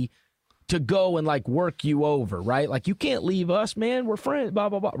somebody to go and, like, work you over, right? Like, you can't leave us, man. We're friends, blah,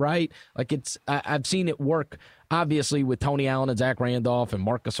 blah, blah, right? Like, I've seen it work, obviously, with Tony Allen and Zach Randolph and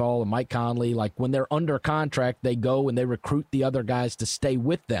Marc Gasol and Mike Conley. Like, when they're under contract, they go and they recruit the other guys to stay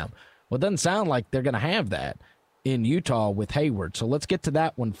with them. Well, it doesn't sound like they're going to have that in Utah with Hayward. So let's get to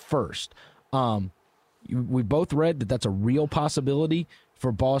that one first. We both read that that's a real possibility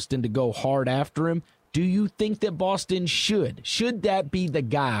for Boston to go hard after him. Do you think that Boston should that be the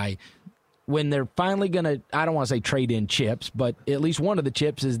guy when they're finally going to, I don't want to say trade in chips, but at least one of the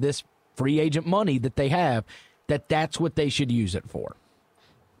chips is this free agent money that they have, that's what they should use it for?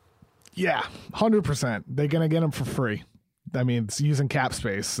 Yeah, 100%. They're going to get him for free. I mean, it's using cap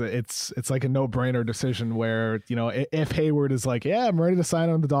space. It's like a no-brainer decision where, you know, if Hayward is like, yeah, I'm ready to sign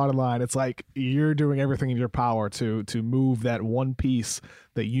on the dotted line, it's like you're doing everything in your power to move that one piece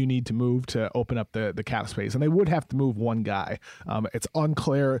that you need to move to open up the cap space. And they would have to move one guy. It's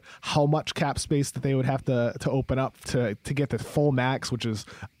unclear how much cap space that they would have to open up to get the full max, which is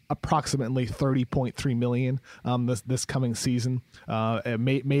approximately $30.3 million this coming season.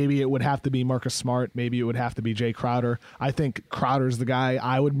 Maybe it would have to be Marcus Smart. Maybe it would have to be Jay Crowder. I think Crowder's the guy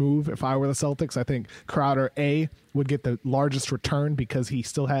I would move if I were the Celtics. I think Crowder, would get the largest return because he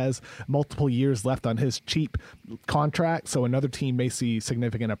still has multiple years left on his cheap contract, so another team may see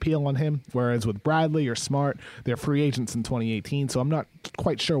significant appeal on him, whereas with Bradley or Smart, they're free agents in 2018, so I'm not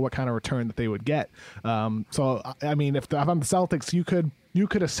quite sure what kind of return that they would get. So, I mean, if I'm the Celtics, you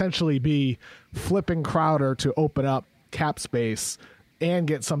could essentially be flipping Crowder to open up cap space and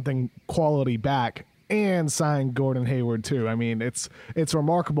get something quality back and sign Gordon Hayward too. I mean, it's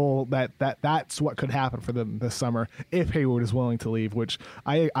remarkable that's what could happen for them this summer if Hayward is willing to leave, which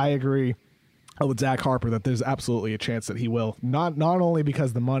I agree with Zach Harper that there's absolutely a chance that he will. Not only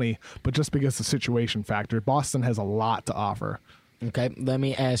because of the money, but just because the situation factor. Boston has a lot to offer. Okay, let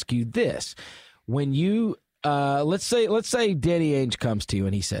me ask you this. When you let's say Danny Ainge comes to you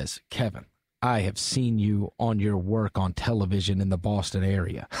and he says, Kevin, I have seen you on your work on television in the Boston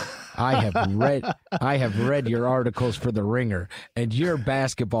area. I have read your articles for The Ringer, and your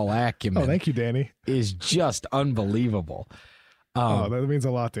basketball acumen. Oh, thank you, Danny. Is just unbelievable. That means a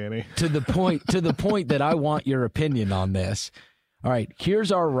lot, Danny. to the point that I want your opinion on this. All right,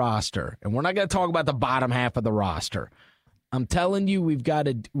 here's our roster, and we're not going to talk about the bottom half of the roster. I'm telling you, we've got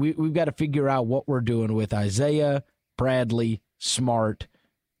to figure out what we're doing with Isaiah, Bradley, Smart,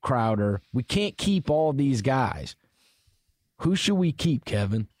 Crowder. We can't keep all these guys. Who should we keep,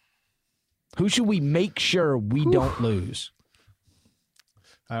 Kevin? Who should we make sure we don't lose?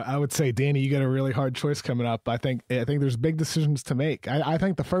 I would say, Danny, you got a really hard choice coming up. I think there's big decisions to make. I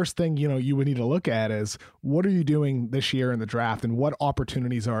think the first thing you would need to look at is what are you doing this year in the draft and what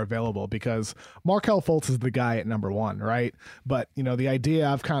opportunities are available, because Markelle Fultz is the guy at number one, right? But the idea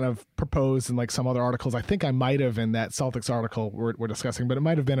I've kind of proposed in like some other articles, I think I might have in that Celtics article we're discussing, but it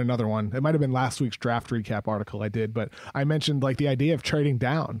might have been another one. It might have been last week's draft recap article I did, but I mentioned like the idea of trading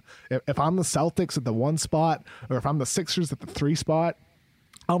down. If I'm the Celtics at the 1 spot, or if I'm the Sixers at the 3 spot,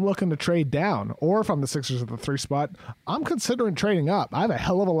 I'm looking to trade down. Or if I'm the Sixers at the 3 spot, I'm considering trading up. I have a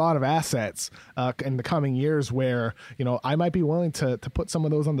hell of a lot of assets in the coming years where, I might be willing to put some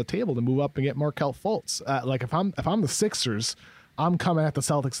of those on the table to move up and get Markelle Fultz. Like if I'm the Sixers, I'm coming at the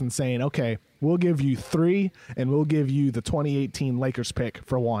Celtics and saying, okay, we'll give you 3 and we'll give you the 2018 Lakers pick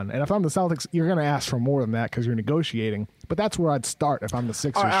for 1. And if I'm the Celtics, you're going to ask for more than that because you're negotiating. But that's where I'd start if I'm the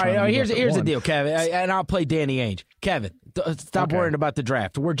Sixers. All right, here's the deal, Kevin, and I'll play Danny Ainge. Kevin, stop worrying about the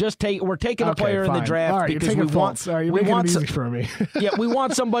draft. We're taking a player in the draft because we want. You're making it easy for me. Yeah, we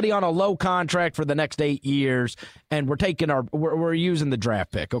want somebody on a low contract for the next 8 years, and we're using the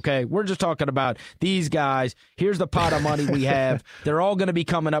draft pick. Okay, we're just talking about these guys. Here's the pot of money we have. They're all going to be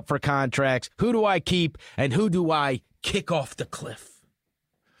coming up for contracts. Who do I keep and who do I kick off the cliff?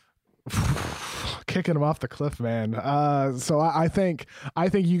 Kicking him off the cliff, man. So I think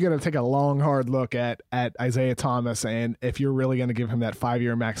you got to take a long, hard look at Isaiah Thomas, and if you're really going to give him that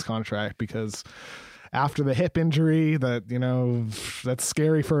 5-year max contract, because after the hip injury, that's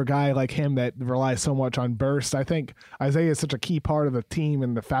scary for a guy like him that relies so much on burst. I think Isaiah is such a key part of the team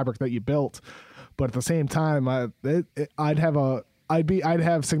and the fabric that you built, but at the same time, I'd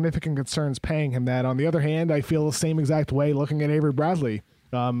have significant concerns paying him that. On the other hand, I feel the same exact way looking at Avery Bradley.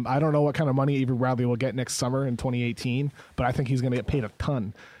 I don't know what kind of money Avery Bradley will get next summer in 2018, but I think he's going to get paid a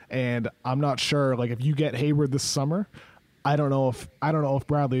ton. And I'm not sure, like, if you get Hayward this summer, I don't know if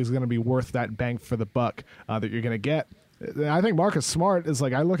Bradley is going to be worth that bang for the buck that you're going to get. I think Marcus Smart is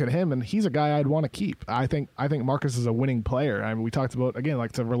like, I look at him and he's a guy I'd want to keep. I think Marcus is a winning player. I mean, we talked about, again,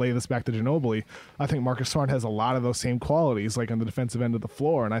 like to relay this back to Ginobili, I think Marcus Smart has a lot of those same qualities, like on the defensive end of the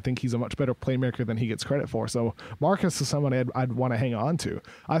floor, and I think he's a much better playmaker than he gets credit for. So Marcus is someone I'd want to hang on to.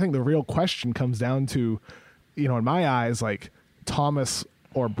 I think the real question comes down to, in my eyes, like Thomas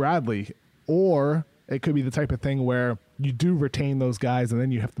or Bradley, or it could be the type of thing where you do retain those guys and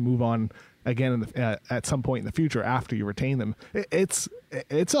then you have to move on again at some point in the future after you retain them. It's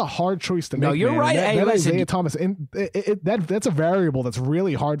a hard choice to make. No, you're right. That Isaiah Thomas, that's a variable that's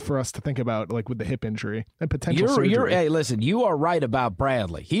really hard for us to think about, like with the hip injury and potential surgery. Hey, listen, you are right about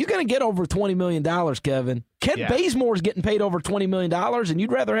Bradley. He's going to get over $20 million, Kevin. Kent Bazemore's getting paid over $20 million, and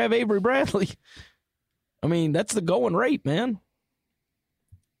you'd rather have Avery Bradley. I mean, that's the going rate, man.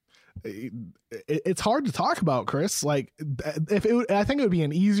 It's hard to talk about, Chris. Like, I think it would be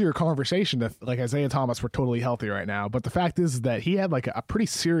an easier conversation if like Isaiah Thomas were totally healthy right now. But the fact is that he had like a pretty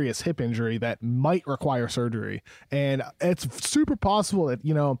serious hip injury that might require surgery, and it's super possible that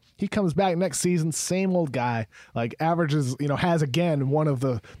he comes back next season, same old guy, like averages, has again one of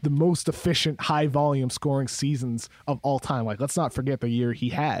the most efficient high volume scoring seasons of all time. Like, let's not forget the year he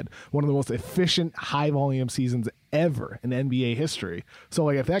had one of the most efficient high volume seasons ever in NBA history. So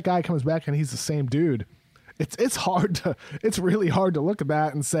like if that guy comes back and he's the same dude, it's really hard to look at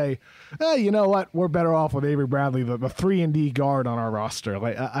that and say, you know what, we're better off with Avery Bradley, the 3-and-D guard on our roster.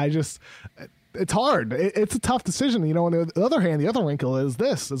 Like it's hard. It's a tough decision. On the other hand, the other wrinkle is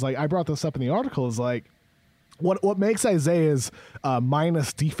like I brought this up in the article, is like what makes Isaiah's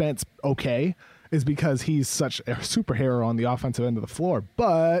minus defense okay is because he's such a superhero on the offensive end of the floor.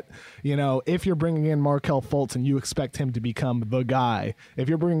 But, if you're bringing in Markelle Fultz and you expect him to become the guy, if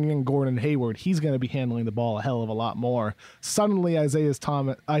you're bringing in Gordon Hayward, he's going to be handling the ball a hell of a lot more. Suddenly, Isaiah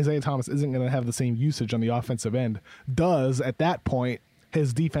Thomas isn't going to have the same usage on the offensive end. At that point,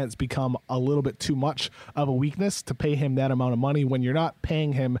 his defense become a little bit too much of a weakness to pay him that amount of money when you're not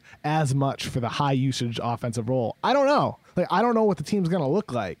paying him as much for the high usage offensive role? I don't know. Like, I don't know what the team's going to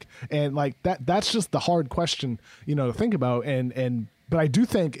look like. And like that's just the hard question, to think about. But I do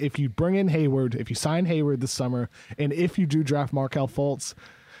think if you bring in Hayward, if you sign Hayward this summer, and if you do draft Markelle Fultz,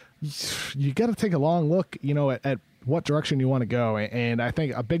 you got to take a long look, at what direction you want to go. And I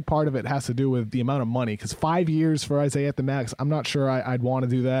think a big part of it has to do with the amount of money, because 5 years for Isaiah at the max, I'm not sure I'd want to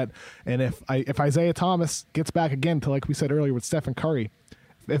do that. And if Isaiah Thomas gets back again to, like we said earlier with Stephen Curry,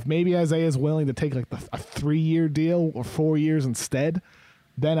 if maybe Isaiah is willing to take like a 3-year deal or 4 years instead,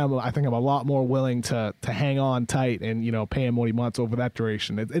 then I think I'm a lot more willing to hang on tight and pay him what he wants over that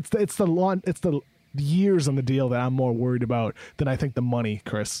duration. It's the years on the deal that I'm more worried about than I think the money,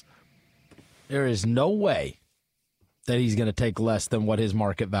 Chris. There is no way that he's going to take less than what his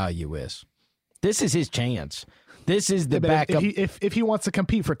market value is. This is his chance. This is the backup. If he wants to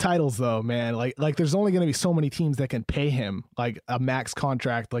compete for titles, though, man, like there's only going to be so many teams that can pay him like a max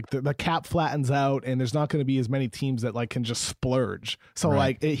contract. Like the cap flattens out, and there's not going to be as many teams that like can just splurge. So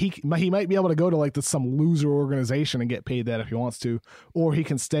right. Like he might be able to go to like some loser organization and get paid that if he wants to, or he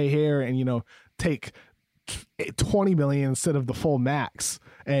can stay here and take $20 million instead of the full max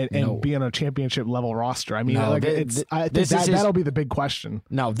and be on a championship level roster. I mean, that'll be the big question.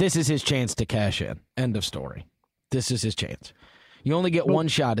 No, this is his chance to cash in. End of story. This is his chance. You only get one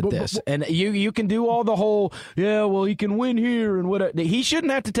shot at this. And you can do all the whole, he can win here and what. He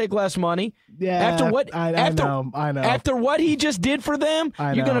shouldn't have to take less money. Yeah. I know. After what he just did for them,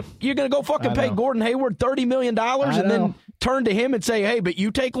 you're gonna go fucking pay Gordon Hayward $30 million and then turn to him and say, hey, but you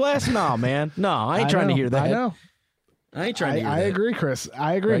take less? No, man. No, I ain't trying to hear that. I know. I ain't trying to hear that. I agree, Chris.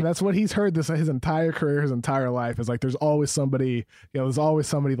 I agree. Right? And that's what he's heard his entire career, his entire life, is like there's always somebody, there's always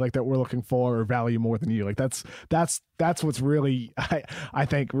somebody like that we're looking for or value more than you. Like that's what's really I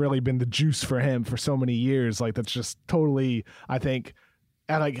think really been the juice for him for so many years. Like that's just totally, I think,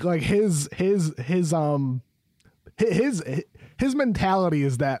 and like his mentality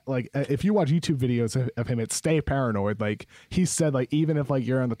is that like if you watch YouTube videos of him, it's stay paranoid. Like he said, like even if like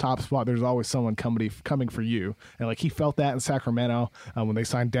you're on the top spot, there's always someone coming for you. And like he felt that in Sacramento when they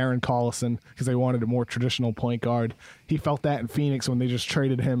signed Darren Collison because they wanted a more traditional point guard. He felt that in Phoenix when they just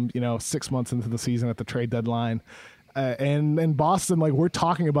traded him 6 months into the season at the trade deadline. And in Boston, like we're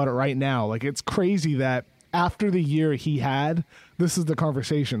talking about it right now. Like it's crazy that after the year he had, this is the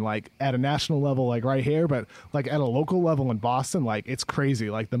conversation, like at a national level, like right here, but like at a local level in Boston, like it's crazy.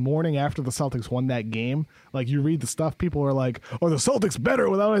 Like the morning after the Celtics won that game, like you read the stuff, people are like, oh, the Celtics better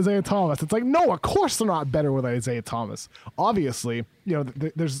without Isaiah Thomas. It's like, no, of course they're not better with Isaiah Thomas. Obviously,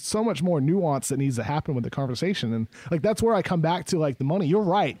 there's so much more nuance that needs to happen with the conversation. And like, that's where I come back to like the money. You're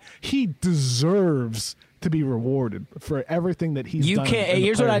right. He deserves to be rewarded for everything that he's done.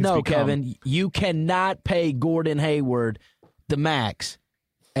 Here's what I know, Kevin. You cannot pay Gordon Hayward the max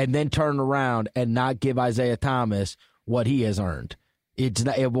and then turn around and not give Isaiah Thomas what he has earned.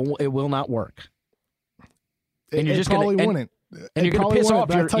 It will not work. And you're just probably wouldn't. And you're going to piss off.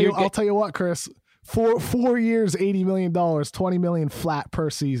 I'll tell you what, Chris. 4 years, $80 million, $20 million flat per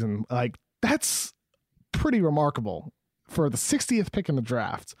season. Like, that's pretty remarkable for the 60th pick in the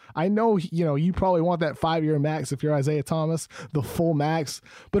draft. I know, you probably want that 5-year max if you're Isaiah Thomas, the full max.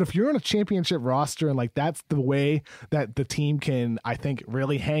 But if you're on a championship roster and like that's the way that the team can, I think,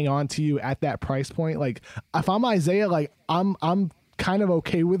 really hang on to you at that price point. Like, if I'm Isaiah, like I'm kind of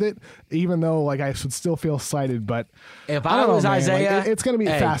okay with it, even though like I should still feel slighted. But if I was Isaiah, like, it's going to be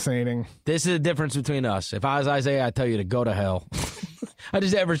fascinating. This is the difference between us. If I was Isaiah, I'd tell you to go to hell. I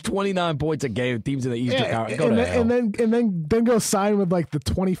just averaged 29 points a game. Teams in the Eastern Conference. Go to hell. And then go sign with like the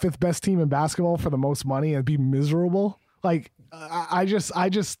 25th best team in basketball for the most money and be miserable. Like I just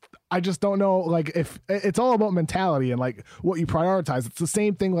don't know. Like, if it's all about mentality and like what you prioritize. It's the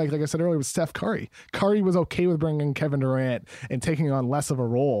same thing. Like I said earlier with Steph Curry. Curry was okay with bringing Kevin Durant and taking on less of a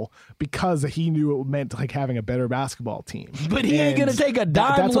role because he knew it meant like having a better basketball team. But he ain't gonna take a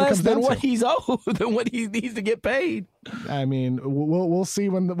dime less than what he's owed, than what he needs to get paid. I mean, we'll see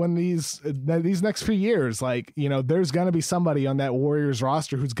when these next few years, like, there's gonna be somebody on that Warriors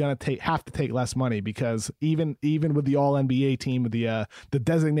roster who's gonna have to take less money, because even with the All NBA team with the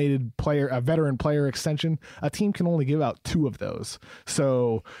designated player, a veteran player extension, a team can only give out 2 of those.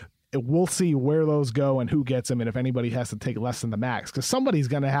 So we'll see where those go and who gets them, and if anybody has to take less than the max, because somebody's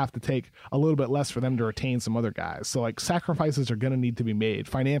going to have to take a little bit less for them to retain some other guys. So like sacrifices are going to need to be made,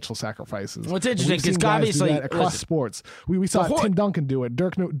 financial sacrifices. Well, it's interesting because obviously across sports, we saw Tim Duncan do it,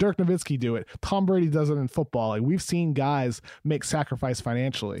 Dirk Nowitzki do it, Tom Brady does it in football. Like, we've seen guys make sacrifice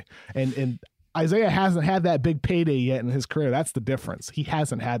financially, and Isaiah hasn't had that big payday yet in his career. That's the difference. He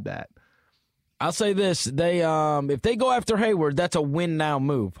hasn't had that. I'll say this: they if they go after Hayward, that's a win now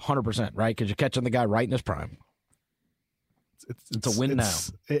move, 100%, right? Because you're catching the guy right in his prime. It's a win now.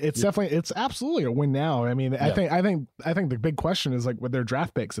 It's absolutely a win now. I mean, I think the big question is like with their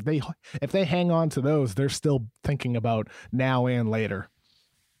draft picks. If they hang on to those, they're still thinking about now and later.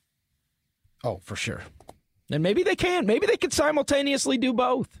 Oh, for sure. And maybe they can. Maybe they could simultaneously do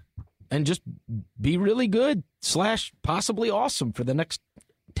both and just be really good / possibly awesome for the next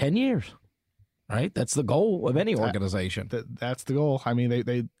 10 years. Right? That's the goal of any organization. That's the goal. I mean,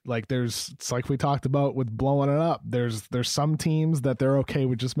 they like, it's like we talked about with blowing it up. There's some teams that they're okay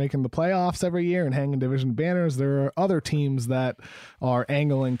with just making the playoffs every year and hanging division banners. There are other teams that are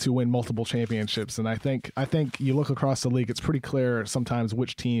angling to win multiple championships. And I think you look across the league, it's pretty clear sometimes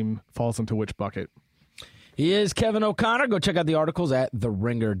which team falls into which bucket. He is Kevin O'Connor. Go check out the articles at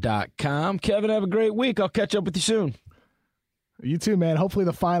theringer.com. Kevin, have a great week. I'll catch up with you soon. You too, man. Hopefully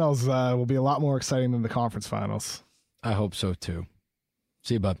the finals will be a lot more exciting than the conference finals. I hope so, too.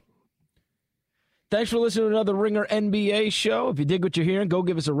 See you, bud. Thanks for listening to another Ringer NBA show. If you dig what you're hearing, go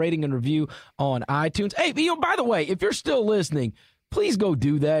give us a rating and review on iTunes. Hey, by the way, if you're still listening, please go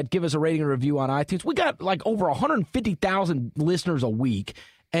do that. Give us a rating and review on iTunes. We got like over 150,000 listeners a week.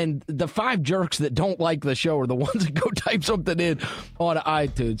 And the 5 jerks that don't like the show are the ones that go type something in on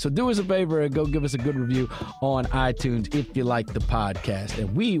iTunes. So do us a favor and go give us a good review on iTunes if you like the podcast.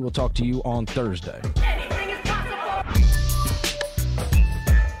 And we will talk to you on Thursday.